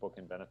fact that people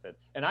can benefit.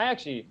 And I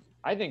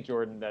think,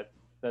 Jordan, that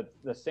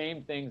the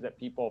same things that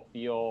people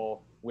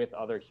feel with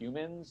other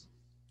humans,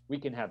 we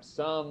can have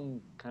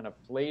some kind of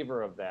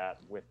flavor of that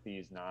with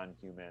these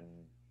non-human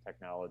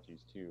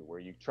technologies too, where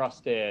you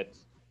trust it,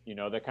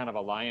 the kind of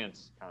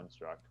alliance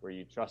construct where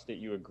you trust it,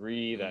 you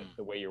agree that mm,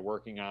 the way you're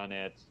working on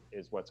it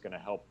is what's going to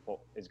help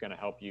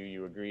you,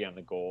 you agree on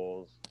the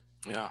goals,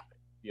 yeah,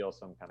 feel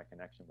some kind of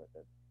connection with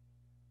it.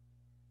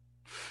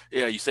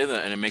 yeah. You say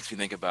that, and it makes me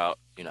think about,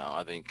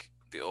 I think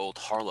the old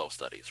Harlow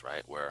studies,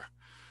 right, where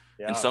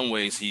in Yeah, some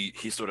ways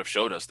he sort of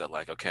showed us that,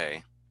 like,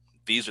 okay,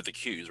 these are the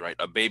cues, right?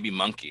 A baby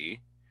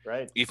monkey,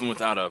 right. even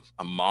without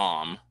a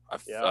mom,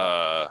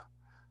 Yeah,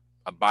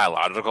 a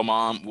biological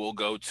mom, will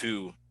go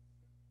to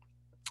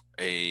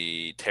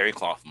a terry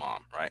cloth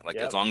mom, right? Like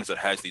as yep, long as it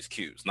has these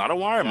cues, not a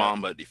wire yep,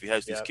 mom, but if it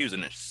has these yep. cues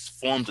and it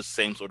forms the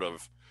same sort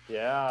of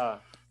Yeah,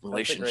 that's a great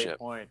relationship.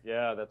 point.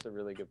 Yeah, that's a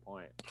really good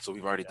point. So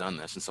we've already Yeah, done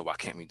this, and so why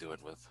can't we do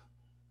it with,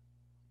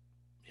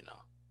 you know,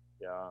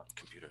 yeah,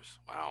 computers?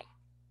 Wow.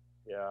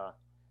 yeah.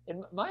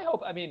 And my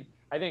hope, I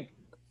think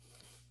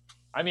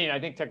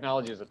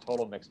technology is a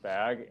total mixed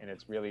bag, and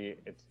it's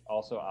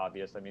also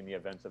obvious. I mean, the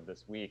events of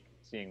this week,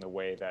 seeing the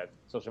way that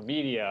social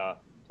media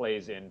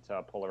plays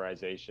into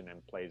polarization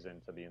and plays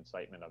into the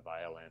incitement of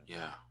violence,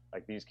 Yeah.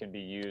 like these can be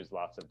used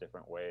lots of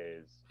different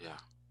ways. Yeah.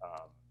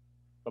 Um,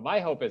 but my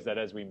hope is that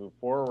as we move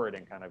forward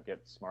and kind of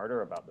get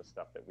smarter about the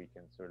stuff, that we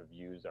can sort of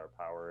use our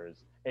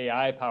powers,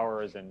 AI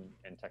powers, and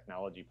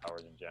technology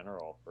powers in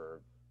general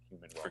for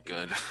human For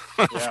well-being. good.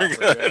 Yeah, For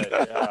for good.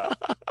 Yeah,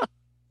 good.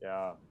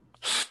 yeah.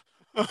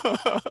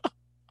 Because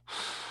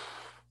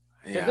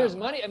Yeah. there's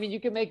money. I mean, you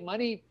can make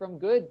money from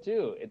good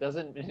too. It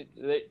doesn't.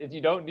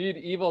 You don't need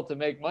evil to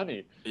make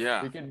money.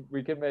 Yeah.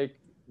 We can make.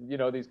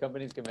 These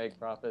companies can make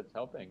profits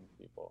helping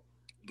people.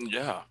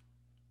 Yeah.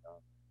 So,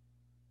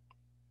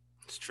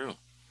 It's true.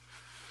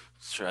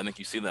 It's true. I think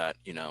you see that,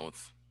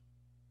 with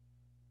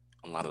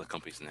a lot of the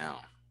companies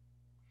now,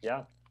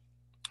 yeah,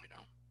 you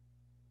know.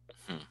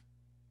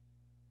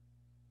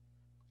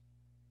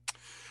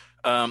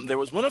 Hmm. There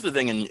was one other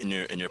thing in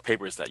your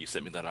papers that you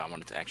sent me that I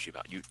wanted to ask you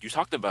about. You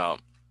talked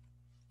about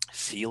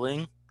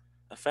ceiling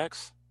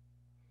effects.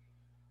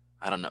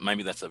 I don't know.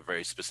 Maybe that's a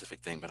very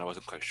specific thing, but I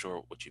wasn't quite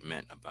sure what you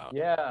meant about.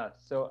 yeah.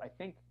 So I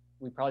think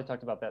we probably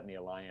talked about that in the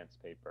Alliance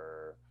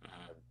paper.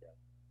 Uh-huh.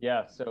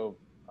 Yeah. So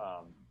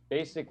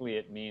basically,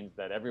 it means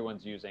that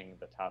everyone's using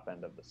the top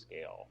end of the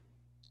scale,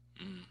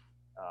 Mm,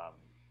 um,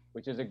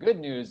 which is a good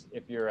news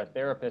if you're a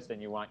therapist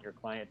and you want your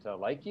client to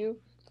like you.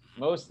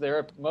 Most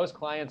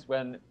clients,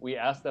 when we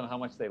ask them how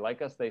much they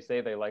like us, they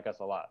say they like us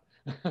a lot,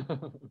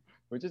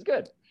 which is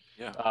good.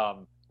 yeah.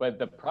 But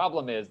the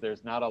problem is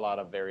there's not a lot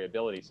of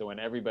variability. So when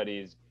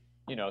everybody's,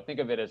 think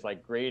of it as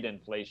like grade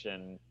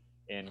inflation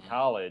in Mm,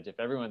 college. If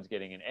everyone's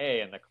getting an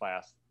A in the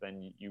class,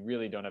 then you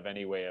really don't have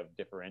any way of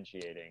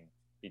differentiating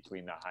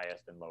between the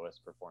highest and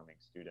lowest performing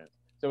students.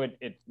 So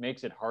it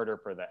makes it harder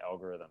for the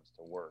algorithms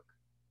to work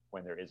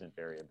when there isn't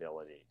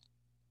variability.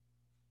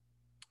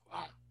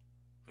 wow.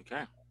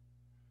 Okay.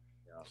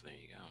 Yeah. So there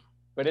you go.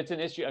 But it's an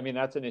issue. I mean,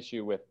 that's an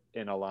issue with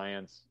in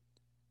Alliance.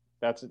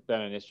 That's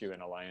been an issue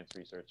in Alliance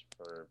research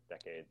for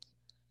decades,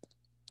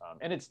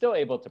 and it's still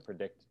able to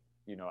predict,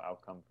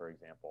 outcome, for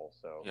example.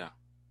 So Yeah.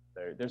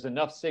 there's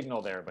enough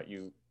signal there, but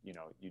you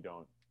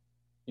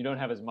don't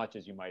have as much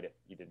as you might if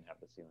you didn't have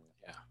the ceiling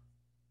Yeah.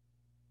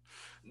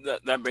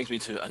 effect. That brings me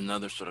to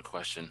another sort of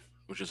question,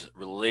 which is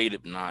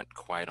related, but not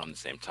quite on the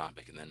same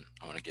topic, and then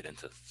I want to get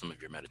into some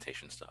of your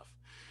meditation stuff.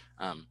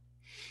 Um,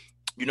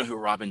 you know who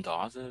Robin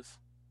Dawes is?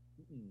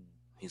 Mm,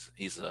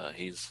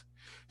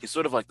 He's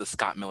sort of like the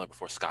Scott Miller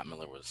before Scott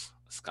Miller was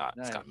Scott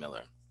nice.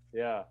 Miller.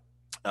 Yeah.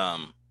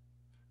 Um,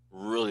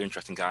 Really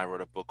interesting guy.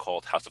 Wrote a book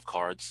called House of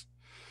Cards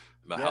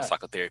about how Yes.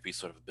 psychotherapy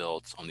sort of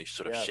builds on these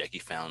sort of Yes. shaky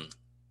foundations.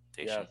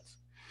 Yes.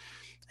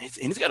 And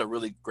he's got a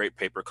really great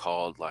paper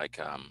called like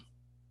I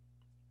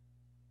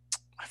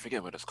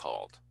forget what it's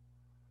called,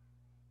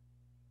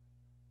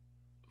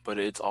 but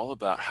it's all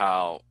about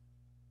how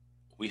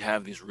we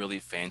have these really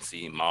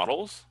fancy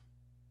models,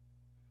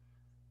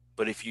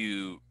 but if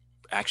you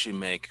actually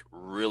make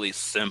really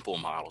simple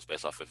models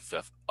based off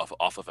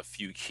of a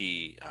few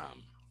key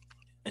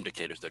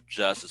indicators, they're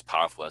just as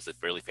powerful as the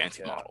fairly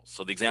fancy Yeah. models.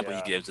 So the example he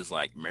Yeah. gives is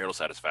like marital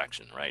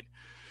satisfaction, right?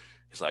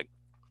 It's like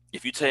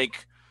if you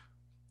take,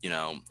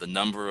 the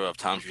number of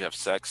times you have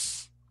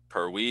sex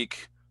per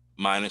week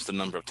minus the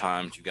number of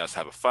times you guys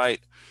have a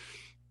fight.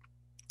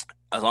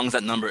 As long as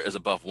that number is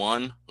above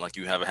one, like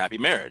you have a happy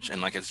marriage,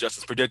 and like it's just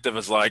as predictive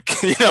as like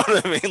you know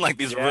what I mean, like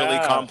these really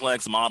Yeah.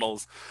 complex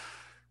models.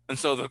 And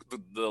so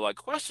the like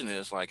question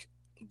is like,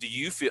 do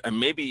you feel? And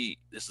maybe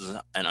this is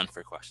an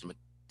unfair question, but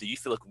do you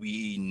feel like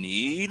we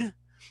need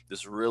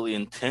this really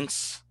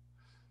intense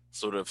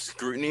sort of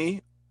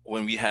scrutiny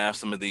when we have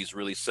some of these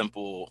really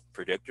simple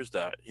predictors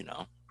that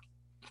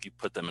if you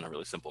put them in a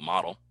really simple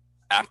model,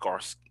 APGAR,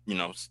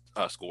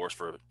 scores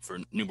for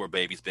newborn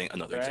babies being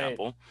another Right.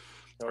 example,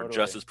 are just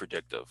Totally. as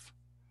predictive.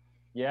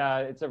 Yeah,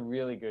 it's a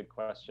really good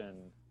question.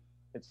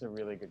 It's a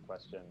really good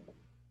question.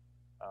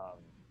 Um,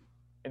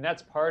 and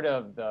that's part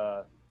of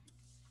the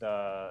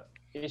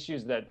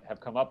issues that have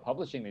come up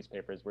publishing these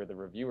papers where the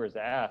reviewers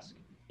ask,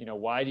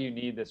 why do you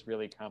need this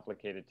really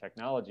complicated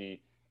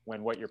technology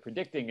when what you're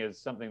predicting is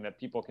something that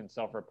people can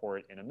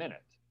self-report in a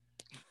minute?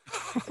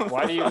 Like,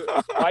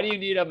 why do you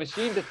need a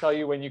machine to tell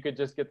you when you could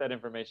just get that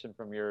information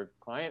from your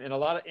client?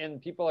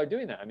 And people are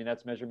doing that. I mean,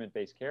 that's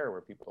measurement-based care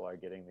where people are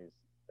getting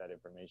that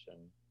information.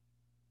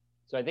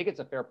 So I think it's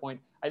a fair point.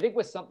 I think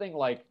with something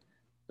like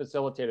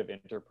facilitative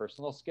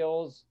interpersonal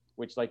skills,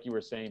 which, like you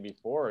were saying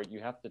before, you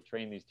have to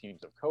train these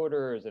teams of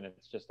coders, and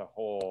it's just a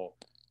whole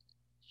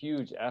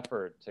huge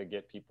effort to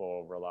get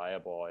people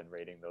reliable and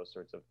rating those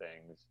sorts of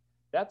things.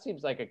 That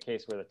seems like a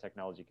case where the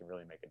technology can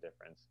really make a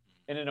difference.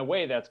 And in a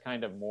way, that's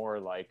kind of more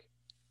like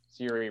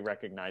Siri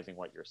recognizing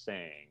what you're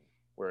saying,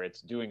 where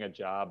it's doing a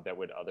job that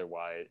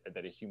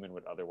a human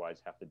would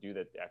otherwise have to do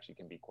that actually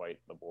can be quite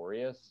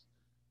laborious.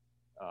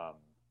 Um,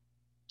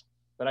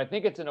 but I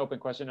think it's an open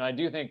question, and I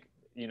do think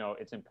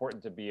it's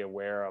important to be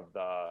aware of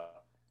the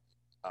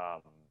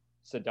um,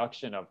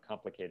 seduction of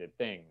complicated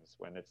things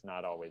when it's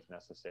not always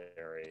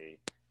necessary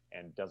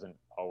and doesn't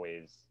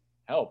always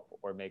help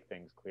or make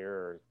things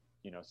clearer,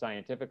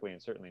 scientifically,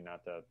 and certainly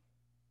not to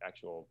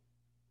actual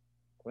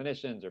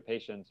clinicians or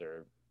patients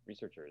or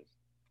researchers.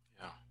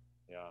 Yeah.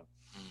 Yeah.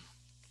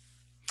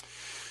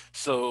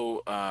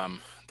 So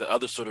the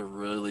other sort of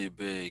really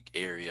big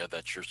area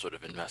that you're sort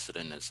of invested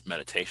in is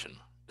meditation.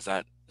 Is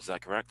that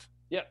correct?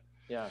 Yeah.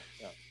 Yeah.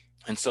 Yeah.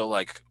 And so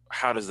like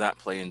how does that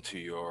play into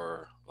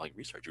your like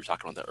research? You were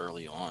talking about that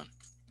early on.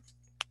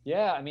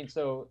 Yeah. I mean,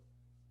 so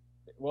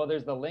well,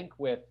 there's the link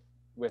with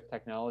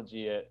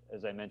technology,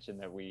 as I mentioned,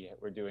 that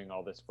we're doing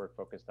all this work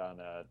focused on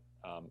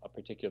a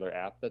particular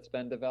app that's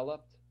been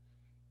developed.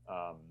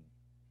 Um,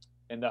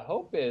 and the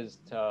hope is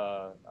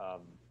to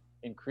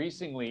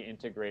increasingly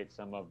integrate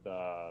some of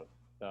the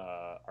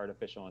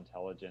artificial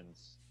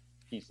intelligence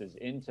pieces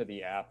into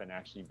the app and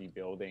actually be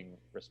building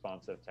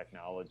responsive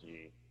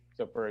technology.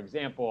 So, for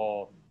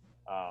example,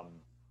 um,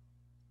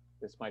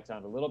 this might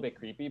sound a little bit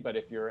creepy, but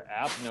if your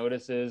app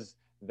notices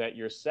that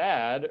you're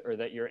sad or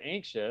that you're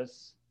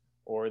anxious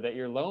or that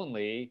you're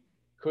lonely,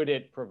 could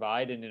it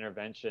provide an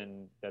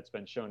intervention that's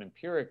been shown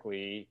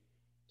empirically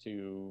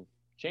to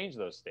change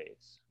those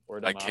states or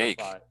to Like modify?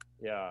 cake.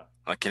 Yeah.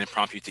 Like can it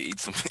prompt you to eat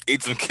some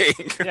eat some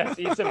cake? Yes,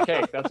 eat some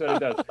cake. That's what it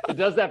does. It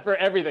does that for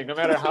everything, no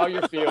matter how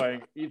you're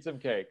feeling. Eat some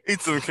cake.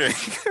 Eat some cake.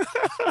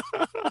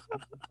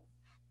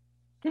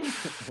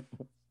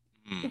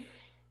 Hmm.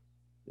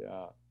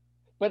 Yeah.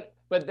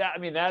 But that, I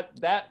mean,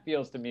 that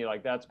feels to me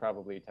like that's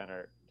probably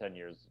 10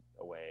 years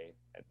away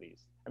at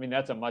least. I mean,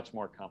 that's a much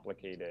more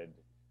complicated,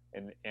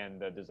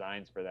 and the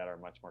designs for that are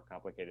much more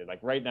complicated. Like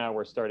right now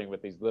we're starting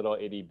with these little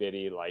itty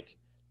bitty, like,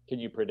 can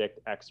you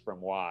predict X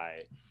from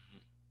Y?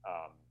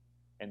 um,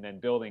 and then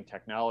building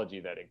technology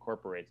that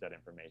incorporates that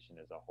information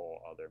is a whole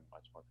other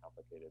much more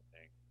complicated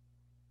thing.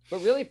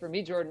 But really, for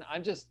me, Jordan,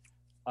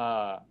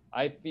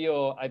 I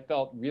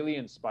felt really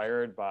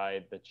inspired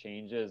by the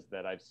changes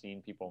that I've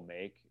seen people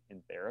make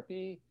in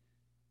therapy,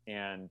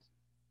 and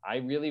I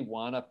really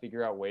want to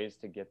figure out ways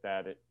to get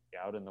that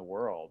out in the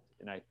world.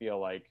 And um,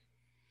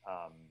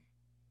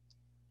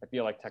 I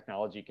feel like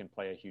technology can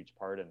play a huge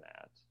part in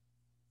that.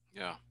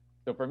 Yeah.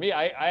 So for me,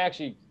 I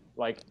actually,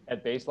 like,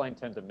 at baseline,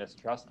 tend to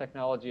mistrust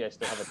technology. I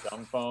still have a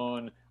dumb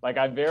phone. Like,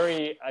 I'm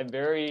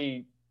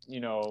very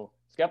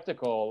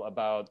skeptical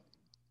about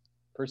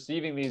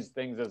perceiving these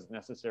things as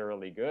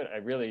necessarily good. I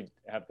really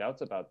have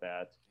doubts about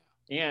that.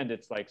 And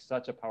it's like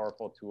such a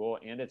powerful tool,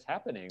 and it's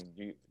happening.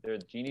 The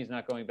genie's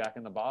not going back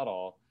in the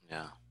bottle.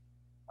 Yeah.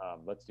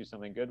 Let's do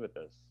something good with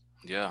this.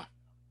 Yeah.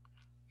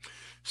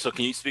 So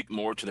can you speak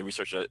more to the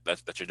research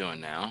that you're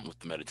doing now with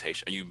the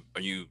meditation?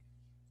 Are you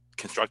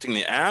constructing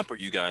the app, or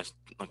you guys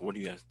like what are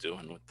you guys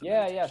doing with the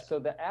Yeah, yeah. meditation? So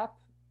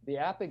the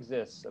app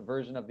exists. A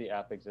version of the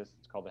app exists.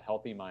 It's called the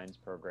Healthy Minds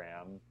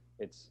program.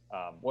 It's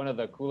one of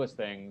the coolest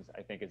things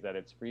I think is that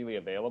it's freely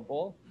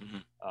available.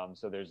 Hmm.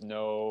 So there's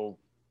no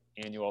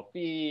annual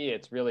fee.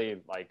 It's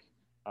really like,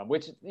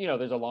 which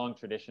there's a long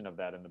tradition of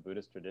that in the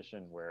Buddhist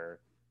tradition where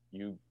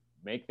you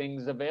make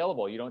things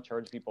available. You don't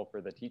charge people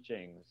for the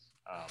teachings.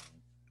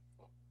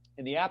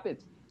 In the app,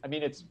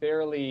 it's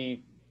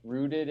fairly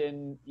rooted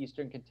in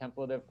Eastern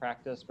contemplative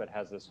practice, but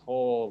has this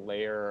whole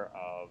layer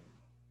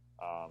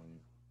um,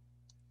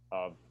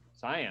 of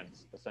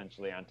science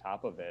essentially on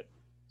top of it.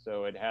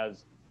 So it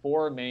has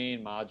four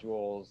main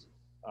modules.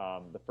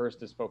 The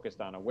first is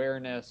focused on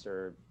awareness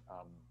or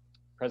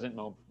present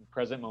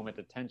present moment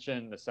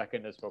attention. The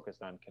second is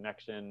focused on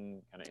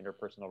connection, kind of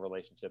interpersonal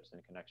relationships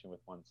and connection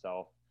with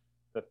oneself.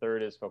 The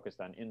third is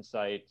focused on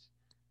insight,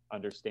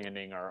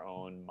 understanding our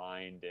own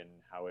mind and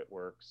how it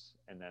works.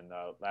 And then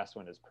the last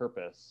one is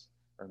purpose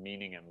or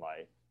meaning in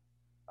life.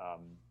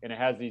 And it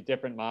has these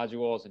different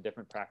modules and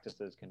different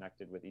practices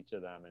connected with each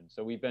of them. And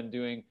so we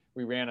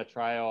ran a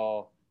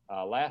trial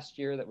last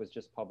year that was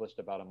just published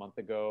about a month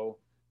ago.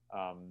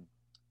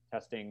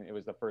 Testing, it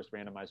was the first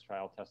randomized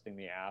trial testing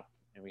the app.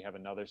 And we have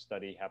another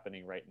study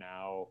happening right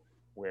now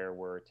where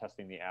we're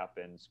testing the app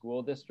in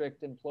school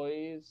district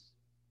employees,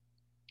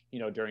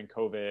 during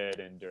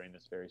COVID and during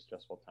this very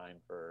stressful time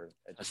for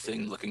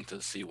educators. Looking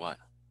to see what?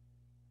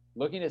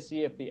 Looking to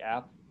see if the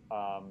app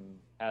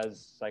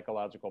has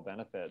psychological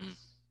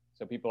benefits.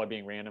 So people are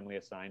being randomly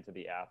assigned to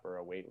the app or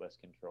a waitlist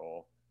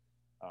control.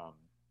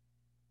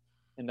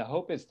 And the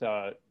hope is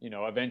to,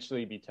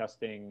 eventually be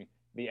testing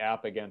the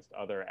app against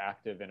other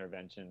active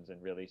interventions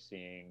and really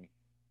seeing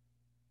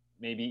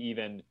maybe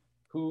even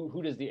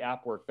who does the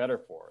app work better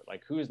for?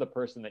 Like, who's the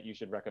person that you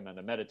should recommend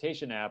a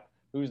meditation app?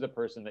 Who's the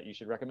person that you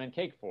should recommend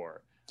cake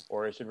for?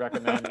 Or it should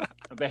recommend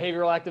a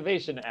behavioral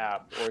activation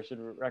app, or it should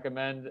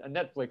recommend a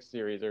Netflix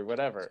series or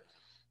whatever.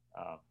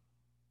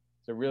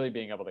 So really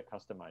being able to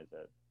customize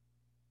it.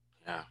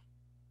 Yeah.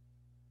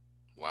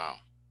 Wow.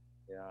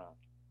 Yeah.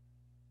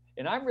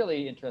 And I'm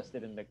really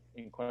interested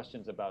in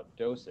questions about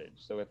dosage.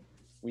 So if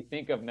we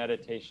think of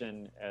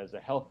meditation as a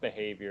health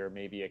behavior,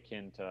 maybe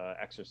akin to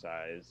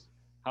exercise,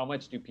 how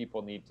much do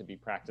people need to be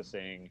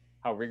practicing?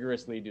 How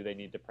rigorously do they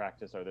need to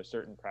practice? Are there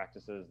certain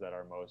practices that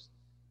are most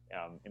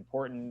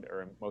important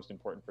or most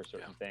important for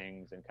certain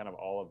things, and kind of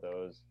all of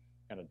those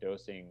kind of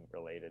dosing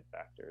related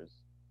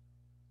factors?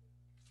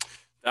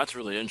 That's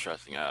really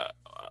interesting. A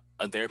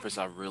therapist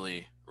I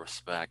really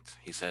respect,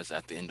 he says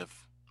at the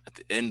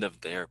end of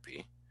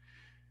therapy,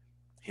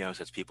 he always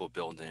has people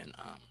build in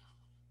I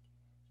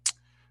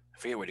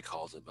forget what he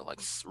calls it, but like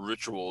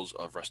rituals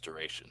of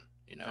restoration.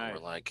 Nice.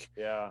 We're like,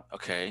 Yeah.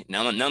 okay,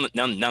 now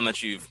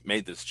that you've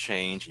made this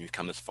change and you've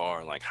come this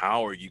far, like,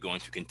 how are you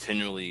going to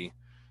continually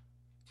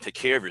take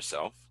care of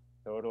yourself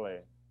Totally.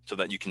 so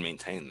that you can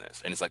maintain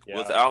this? And it's like, Yeah.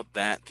 without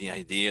that, the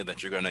idea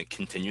that you're going to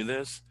continue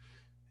this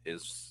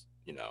is,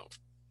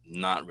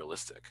 not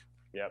realistic.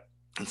 Yep.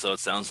 And so it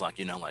sounds like,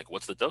 like,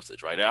 what's the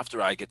dosage, right?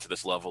 After I get to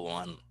this level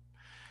on,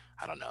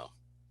 I don't know,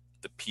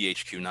 the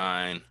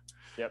PHQ-9,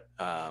 Yep.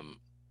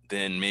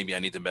 then maybe I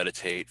need to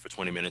meditate for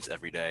 20 minutes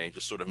every day,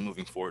 just sort of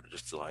moving forward,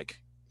 just to like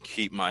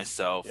keep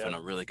myself in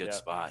a really good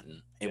spot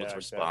and able to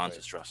respond to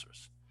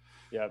stressors.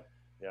 Yep.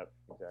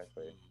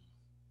 Exactly.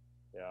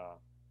 Yeah.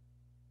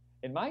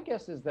 And my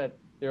guess is that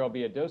there'll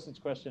be a dosage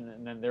question,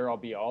 and then there'll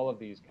be all of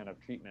these kind of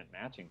treatment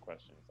matching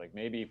questions. Like,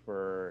 maybe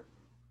for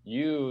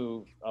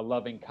you, a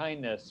loving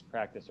kindness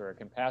practice or a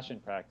compassion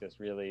practice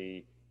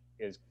really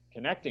is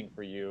connecting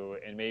for you.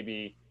 And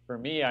maybe for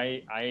me,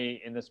 I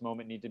in this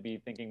moment need to be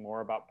thinking more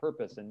about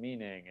purpose and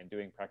meaning and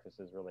doing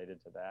practices related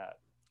to that.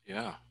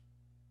 Yeah.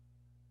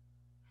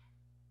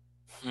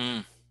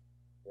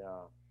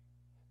 Yeah.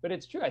 But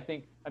it's true.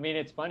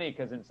 It's funny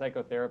because in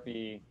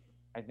psychotherapy,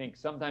 I think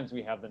sometimes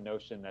we have the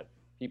notion that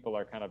people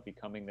are kind of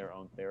becoming their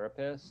own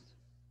therapist.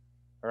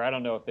 Or I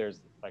don't know if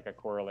there's like a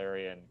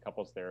corollary in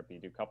couples therapy.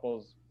 Do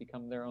couples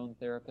become their own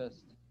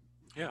therapist?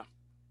 Yeah.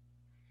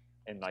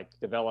 And like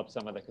develop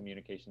some of the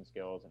communication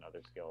skills and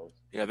other skills.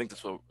 Yeah, I think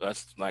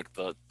that's like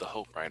the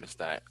hope, right? Is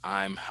that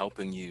I'm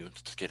helping you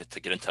to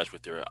get in touch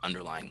with your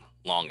underlying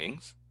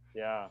longings.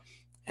 Yeah.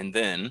 And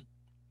then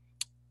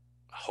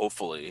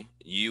hopefully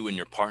you and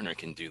your partner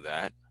can do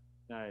that.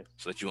 Nice.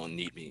 So that you won't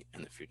need me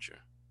in the future.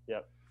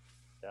 Yep.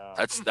 Yeah.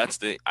 That's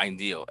the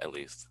ideal, at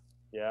least.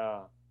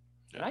 Yeah.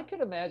 And I could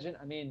imagine,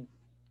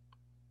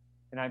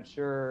 and I'm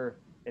sure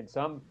in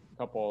some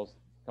couple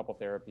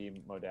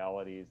therapy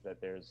modalities that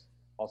there's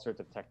all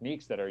sorts of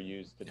techniques that are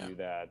used to do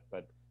that.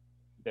 But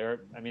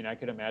I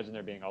could imagine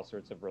there being all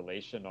sorts of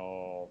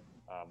relational,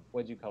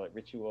 what do you call it?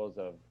 Rituals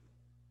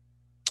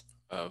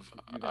of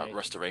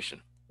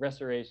restoration.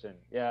 Restoration.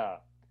 Yeah.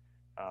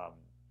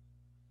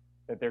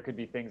 That there could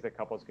be things that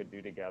couples could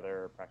do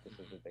together, or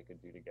practices that they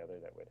could do together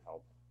that would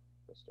help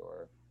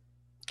restore.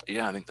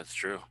 Yeah, I think that's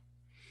true.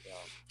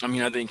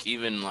 Yeah. I think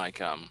even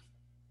like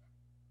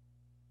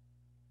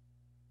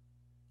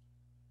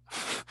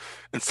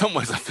in some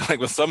ways, I feel like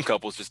with some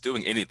couples, just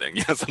doing anything.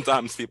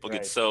 Sometimes people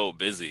get so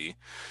busy,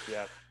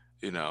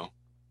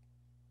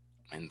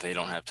 and they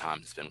don't have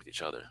time to spend with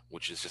each other,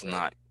 which is just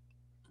not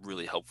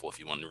really helpful if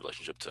you want the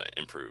relationship to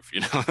improve.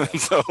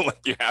 So like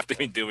you have to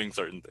be doing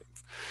certain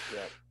things.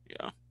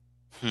 Yeah.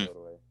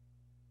 Totally.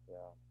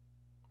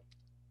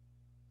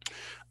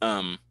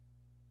 Yeah.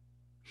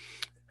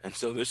 And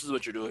so this is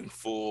what you're doing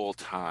full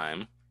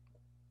time.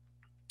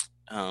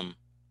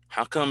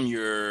 How come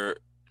you're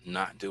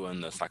not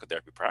doing the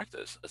psychotherapy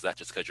practice? Is that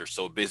just because you're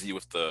so busy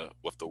with the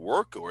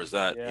work, or is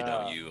that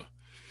you?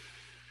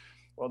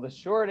 Well, the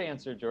short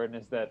answer, Jordan,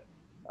 is that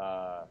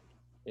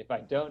if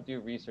I don't do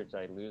research,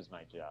 I lose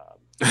my job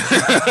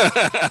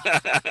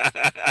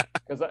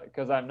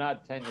because I'm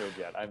not tenured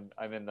yet.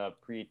 I'm in the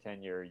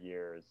pre-tenure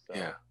years.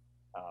 Yeah.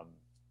 So, um,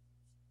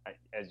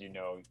 as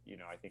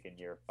I think in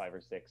year 5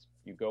 or 6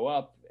 you go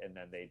up, and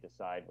then they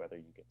decide whether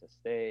you get to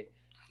stay,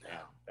 and Yeah.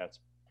 that's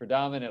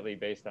predominantly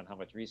based on how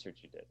much research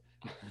you did.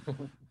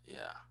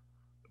 Yeah.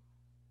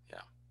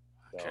 Yeah.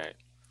 So, Okay.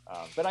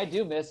 but I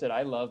do miss it.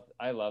 I love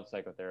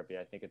psychotherapy.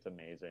 I think it's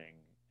amazing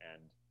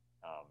and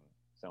um,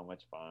 so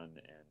much fun.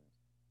 And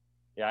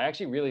yeah, I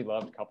actually really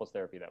loved couples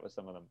therapy. That was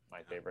some of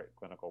my favorite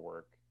clinical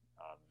work,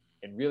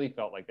 and really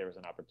felt like there was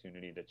an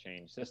opportunity to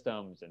change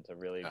systems and to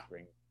really Yeah.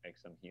 make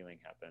some healing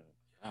happen.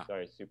 Yeah. So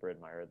I super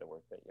admired the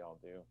work that y'all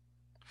do.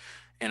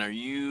 And are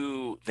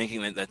you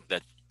thinking that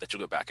you'll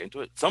go back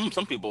into it? Some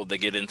people they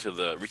get into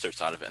the research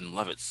side of it and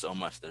love it so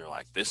much they're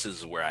like, this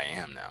is where I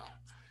am now.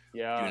 Do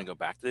you Yeah, want to go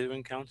back to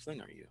doing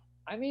counseling? Or are you?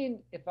 I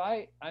mean, if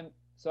I'm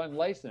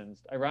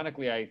licensed.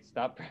 Ironically, I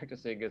stopped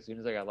practicing as soon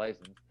as I got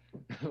licensed.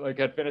 Like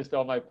I'd finished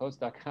all my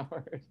postdoc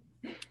hours.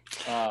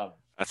 Um,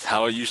 That's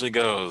how it usually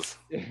goes.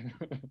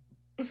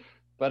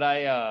 but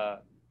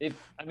if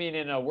I mean,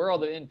 in a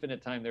world of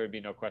infinite time, there would be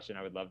no question.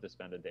 I would love to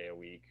spend a day a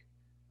week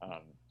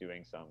um,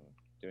 doing some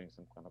doing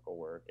some clinical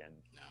work. And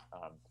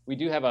Yeah. we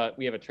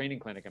have a training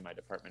clinic in my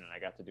department, and I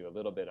got to do a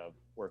little bit of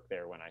work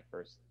there when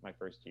my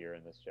first year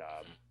in this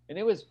job, and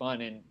it was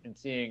fun. And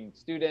seeing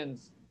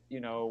students,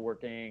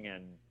 working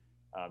and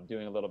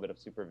doing a little bit of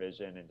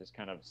supervision and just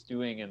kind of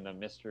stewing in the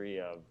mystery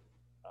of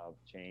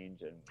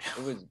change. And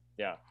it was,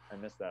 yeah, I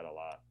miss that a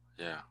lot.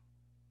 Yeah.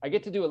 I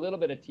get to do a little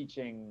bit of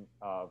teaching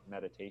of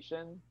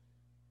meditation,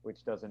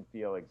 which doesn't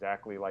feel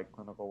exactly like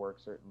clinical work,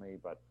 certainly.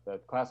 But the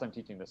class I'm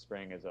teaching this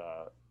spring is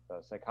a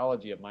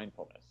psychology of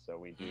mindfulness. So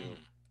we do Mm.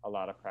 a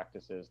lot of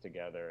practices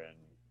together, and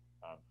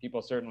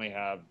people certainly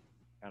have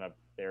kind of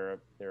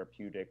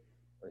therapeutic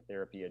or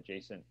therapy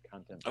adjacent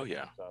content Oh that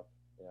yeah. comes up.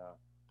 Yeah.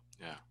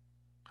 Yeah.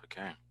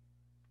 Okay.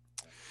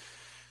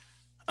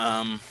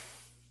 Um.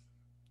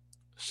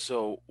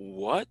 So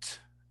what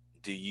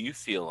do you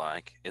feel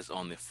like is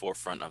on the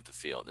forefront of the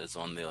field? Is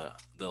on the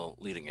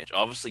leading edge?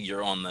 Obviously,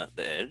 you're on the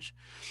edge.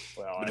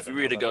 Well, But I if we don't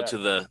were know to about go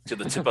to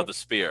the tip of that. the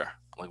spear,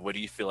 like what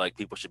do you feel like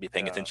people should be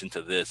paying Yeah. attention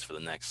to this for the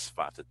next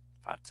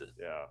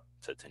Yeah.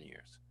 to 10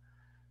 years?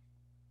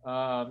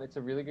 It's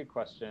a really good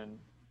question.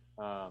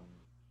 Um,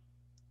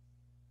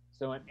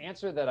 so an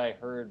answer that I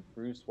heard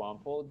Bruce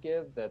Wampold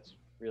give that's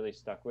really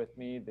stuck with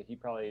me, that he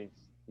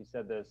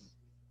said this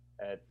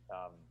at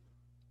I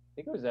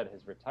think it was at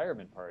his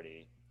retirement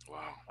party,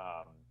 Wow.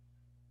 um,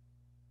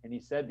 and he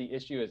said the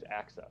issue is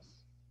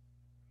access,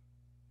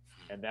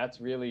 and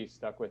that's really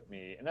stuck with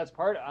me. And that's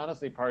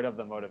honestly, part of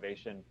the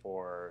motivation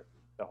for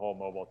the whole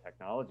mobile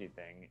technology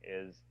thing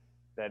is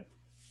that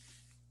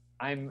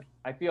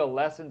I feel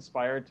less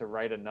inspired to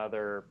write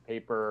another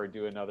paper or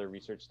do another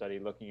research study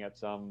looking at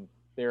some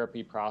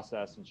therapy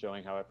process and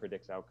showing how it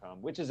predicts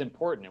outcome, which is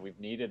important, and we've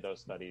needed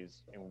those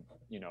studies, and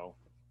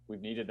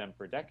we've needed them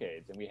for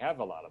decades, and we have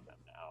a lot of them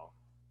now.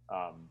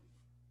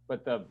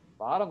 But the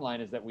bottom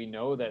line is that we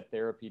know that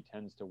therapy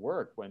tends to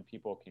work when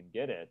people can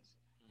get it,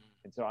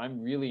 and so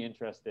I'm really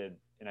interested,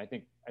 and I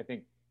think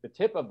the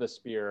tip of the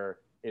spear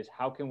is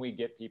how can we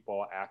get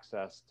people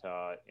access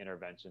to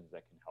interventions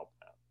that can help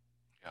them.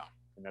 Yeah.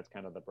 And that's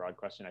kind of the broad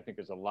question. I think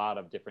there's a lot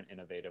of different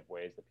innovative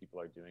ways that people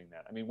are doing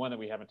that. I mean, one that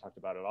we haven't talked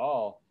about at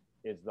all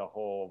is the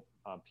whole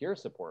peer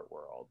support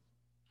world.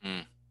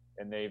 Mm.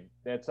 And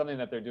that's something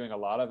that they're doing a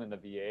lot of in the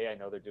VA. I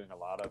know they're doing a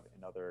lot of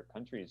in other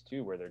countries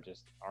too, where there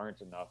just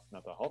aren't enough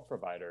mental health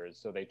providers.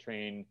 So they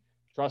train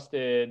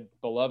trusted,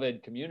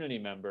 beloved community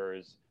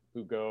members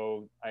who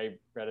go. I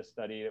read a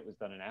study that was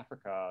done in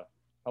Africa,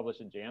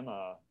 published in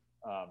JAMA,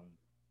 um,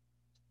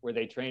 where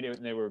they trained it,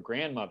 and they were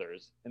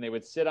grandmothers, and they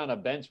would sit on a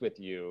bench with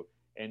you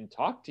and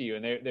talk to you.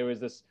 And there was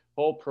this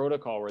whole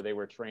protocol where they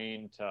were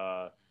trained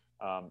to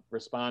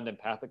respond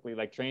empathically,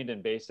 like trained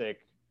in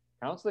basic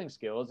counseling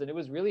skills, and it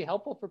was really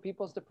helpful for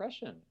people's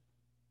depression,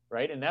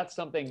 right? And that's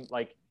something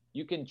like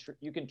you can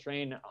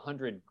train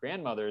 100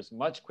 grandmothers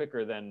much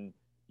quicker than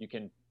you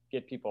can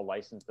get people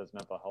licensed as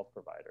mental health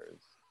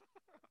providers,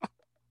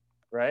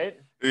 right?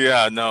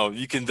 Yeah, no,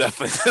 you can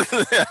definitely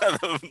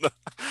the,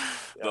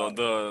 Yeah,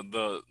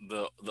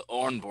 the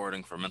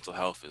onboarding for mental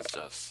health is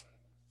just,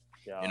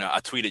 yeah, I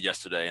tweeted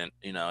yesterday, and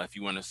if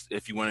you want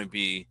to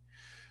be,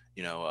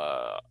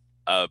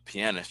 a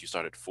pianist, you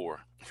start at 4.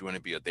 If you want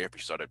to be a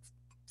therapist, you start at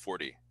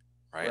 40,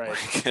 right? right,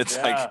 Like it's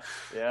like,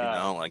 yeah,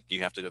 yeah. like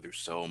you have to go through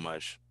so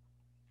much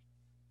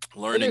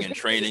And learning there's and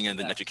different, training and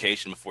then yeah,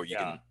 education before you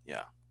yeah. can,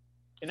 yeah.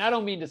 And I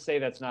don't mean to say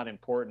that's not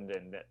important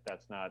and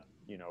that's not,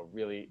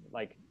 really,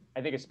 like,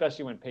 I think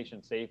especially when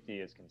patient safety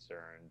is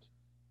concerned,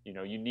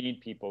 you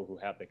need people who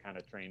have the kind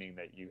of training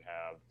that you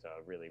have to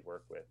really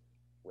work with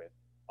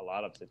a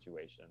lot of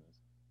situations.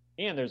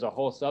 And there's a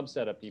whole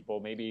subset of people,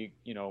 maybe,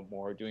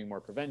 more doing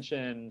more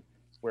prevention,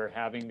 where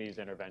having these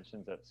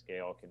interventions at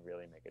scale can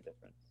really make a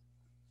difference.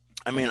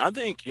 I mean, I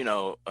think,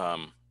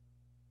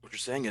 what you're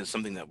saying is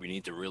something that we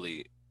need to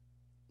really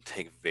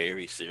take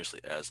very seriously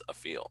as a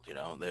field.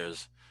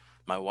 There's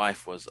my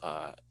wife was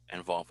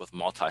involved with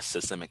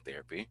multi-systemic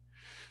therapy,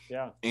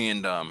 Yeah.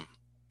 and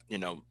you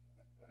know,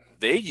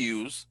 they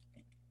use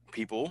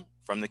people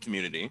from the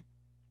community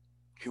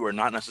who are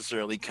not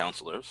necessarily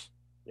counselors.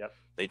 Yep.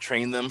 They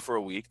train them for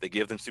a week, they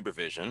give them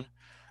supervision,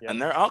 and Yep.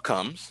 their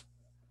outcomes,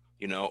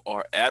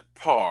 are at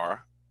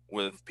par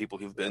with people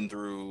who've Yep. been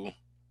through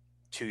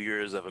 2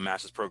 years of a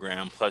master's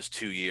program plus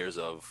 2 years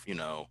of,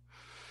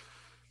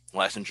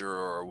 licensure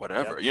or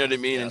whatever. Yep. You know what I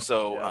mean? And Yep.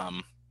 so,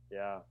 Yep.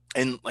 Yeah.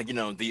 and like,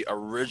 the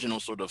original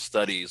sort of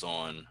studies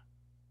on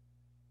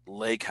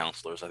lay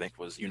counselors, I think,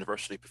 was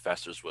university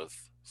professors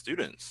with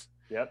students,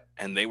 Yep.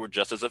 and they were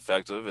just as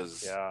effective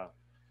as. Yeah.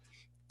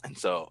 And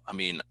so, I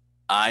mean,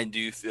 I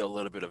do feel a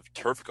little bit of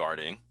turf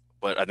guarding,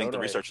 but I think the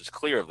Totally. research is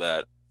clear of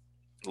that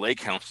lay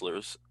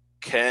counselors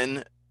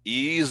can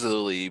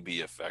easily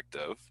be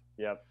effective,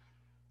 Yep.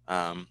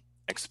 um,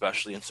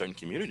 especially in certain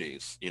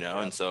communities, and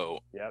Yep.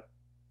 so Yep.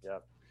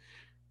 Yep.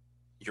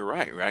 you're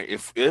right, right?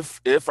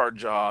 If our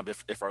job,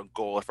 if our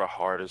goal, if our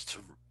heart is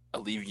to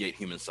alleviate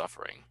human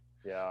suffering,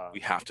 Yeah.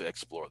 we have to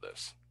explore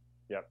this.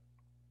 Yep.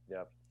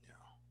 Yep. Yeah.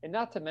 And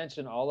not to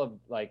mention all of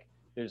like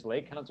there's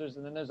lay counselors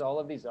and then there's all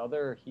of these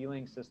other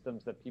healing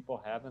systems that people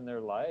have in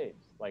their lives.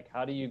 Like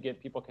how do you get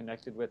people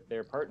connected with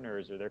their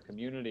partners or their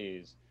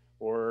communities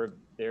or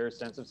their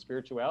sense of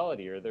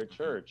spirituality or their Mhm.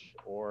 church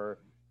or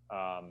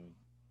um,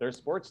 their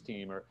sports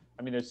team or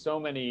I mean there's so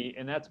many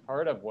and that's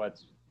part of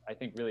what's I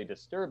think really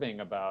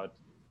disturbing about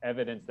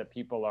evidence that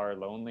people are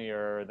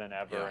lonelier than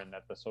ever Yeah. and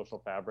that the social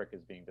fabric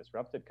is being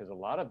disrupted because a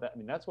lot of that I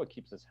mean that's what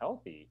keeps us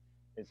healthy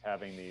is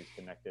having these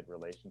connected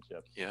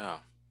relationships. Yeah.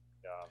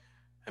 Yeah.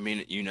 I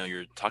mean,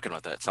 you're talking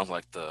about that. It sounds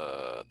like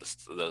the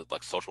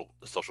like the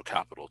social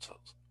capital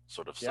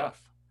sort of Yeah.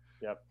 stuff,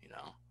 Yep.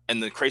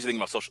 And the crazy thing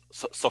about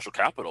social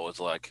capital is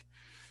like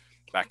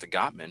back to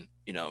Gottman.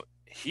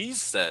 He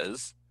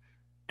says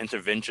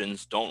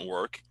interventions don't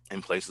work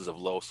in places of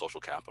low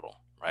social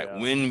capital, right? Yeah.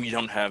 When we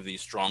don't have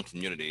these strong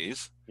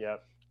communities,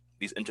 Yep.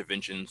 these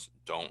interventions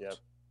don't Yep.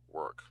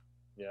 work,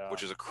 Yeah.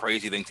 which is a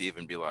crazy thing to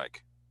even be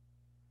like.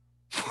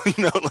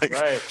 Like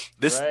Right.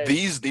 this Right.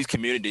 these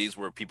communities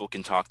where people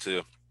can talk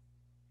to,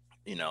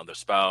 their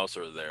spouse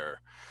or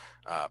their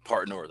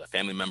partner or their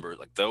family member,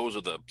 like those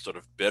are the sort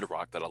of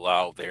bedrock that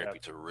allow therapy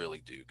Yep. to really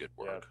do good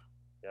Yep. work.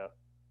 Yep.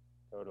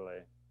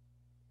 Totally.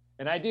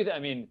 And I do that. I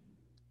mean,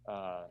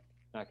 uh,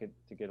 not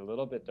to get a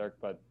little bit dark,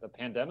 but the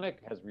pandemic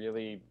has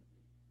really,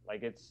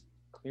 like, it's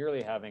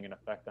clearly having an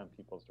effect on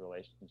people's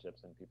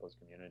relationships and people's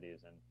communities.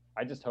 And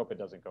I just hope it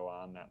doesn't go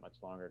on that much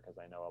longer because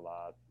I know a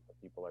lot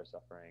of people are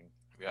suffering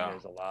and Yeah.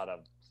 there's a lot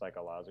of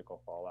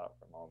psychological fallout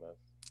from all this.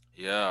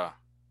 Yeah.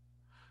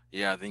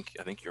 Yeah, I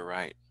think you're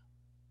right.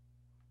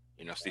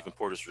 Stephen Yeah.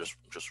 Porter's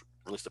just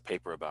released a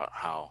paper about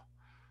how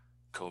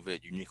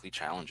COVID uniquely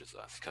challenges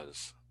us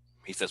because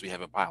he says we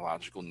have a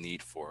biological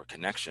need for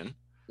connection,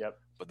 Yep.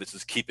 but this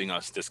is keeping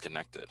us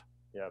disconnected.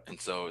 Yep. And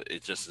so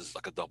it just is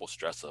like a double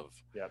stress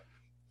of Yep.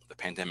 the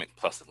pandemic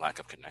plus the lack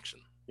of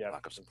connection, Yep.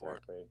 lack of support.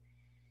 Exactly.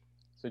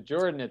 So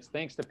Jordan, it's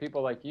thanks to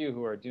people like you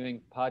who are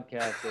doing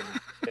podcasts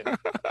and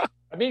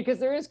I mean, because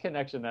there is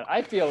connection that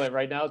I feel it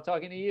right now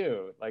talking to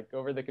you. Like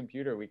over the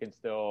computer, we can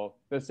still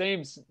the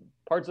same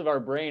parts of our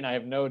brain. I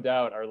have no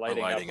doubt are We're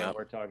lighting up lighting when up.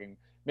 we're talking.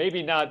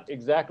 Maybe not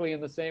exactly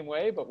in the same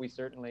way, but we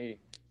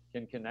certainly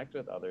can connect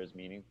with others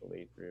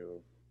meaningfully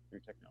through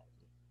technology.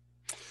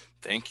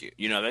 Thank you.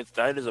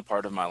 That is a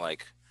part of my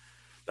like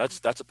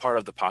that's a part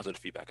of the positive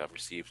feedback I've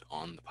received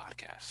on the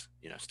podcast.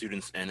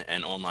 Students in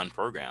an online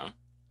program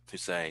to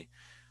say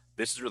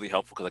this is really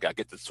helpful because like I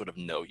get to sort of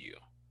know you.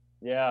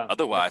 Yeah.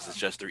 Otherwise, Yeah. it's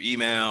just through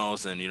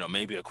emails and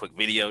maybe a quick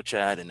video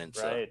chat, and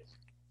it's Right.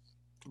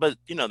 but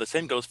the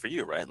same goes for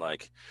you, right?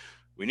 Like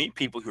we need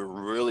people who are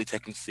really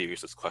taking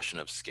serious this question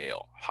of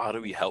scale. How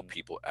do we help Mm-hmm.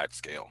 people at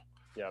scale?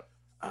 Yep.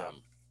 Yep.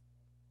 Um,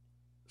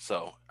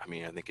 so I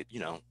mean, I think it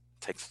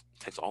takes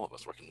all of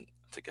us working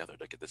together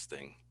to get this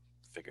thing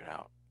figured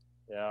out.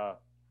 Yeah.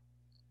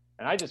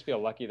 And I just feel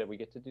lucky that we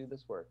get to do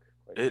this work.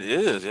 Quite It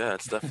is, yeah,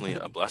 it's definitely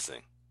frankly. a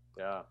blessing.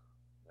 Yeah.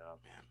 Yeah.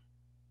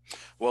 Man.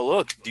 Well,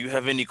 look, do you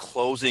have any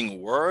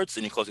closing words,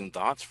 any closing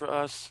thoughts for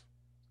us?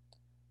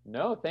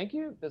 No, thank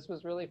you. This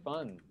was really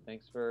fun.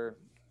 Thanks for,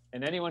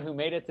 and anyone who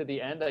made it to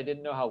the end, I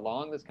didn't know how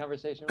long this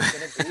conversation was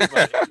going to be,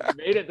 but if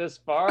you made it this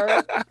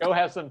far, go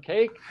have some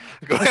cake.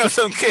 Go have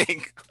some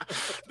cake.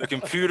 The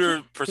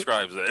computer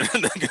prescribes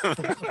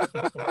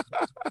it.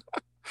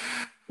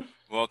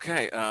 Well,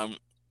 okay.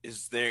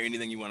 Is there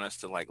anything you want us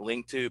to like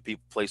link to?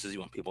 Places you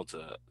want people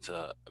to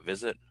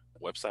visit,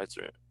 websites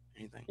or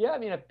anything? Yeah, I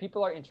mean, if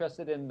people are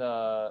interested in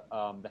the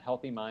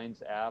Healthy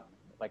Minds app,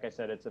 like I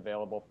said, it's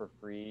available for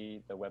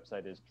free. The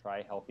website is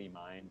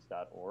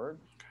tryhealthyminds.org,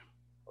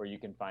 or you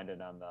can find it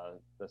on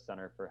the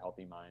Center for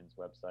Healthy Minds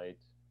website.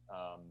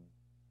 Um,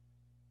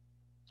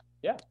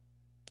 yeah,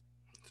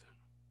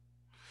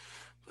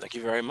 Thank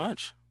you very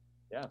much.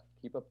 yeah,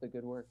 keep up the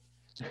good work.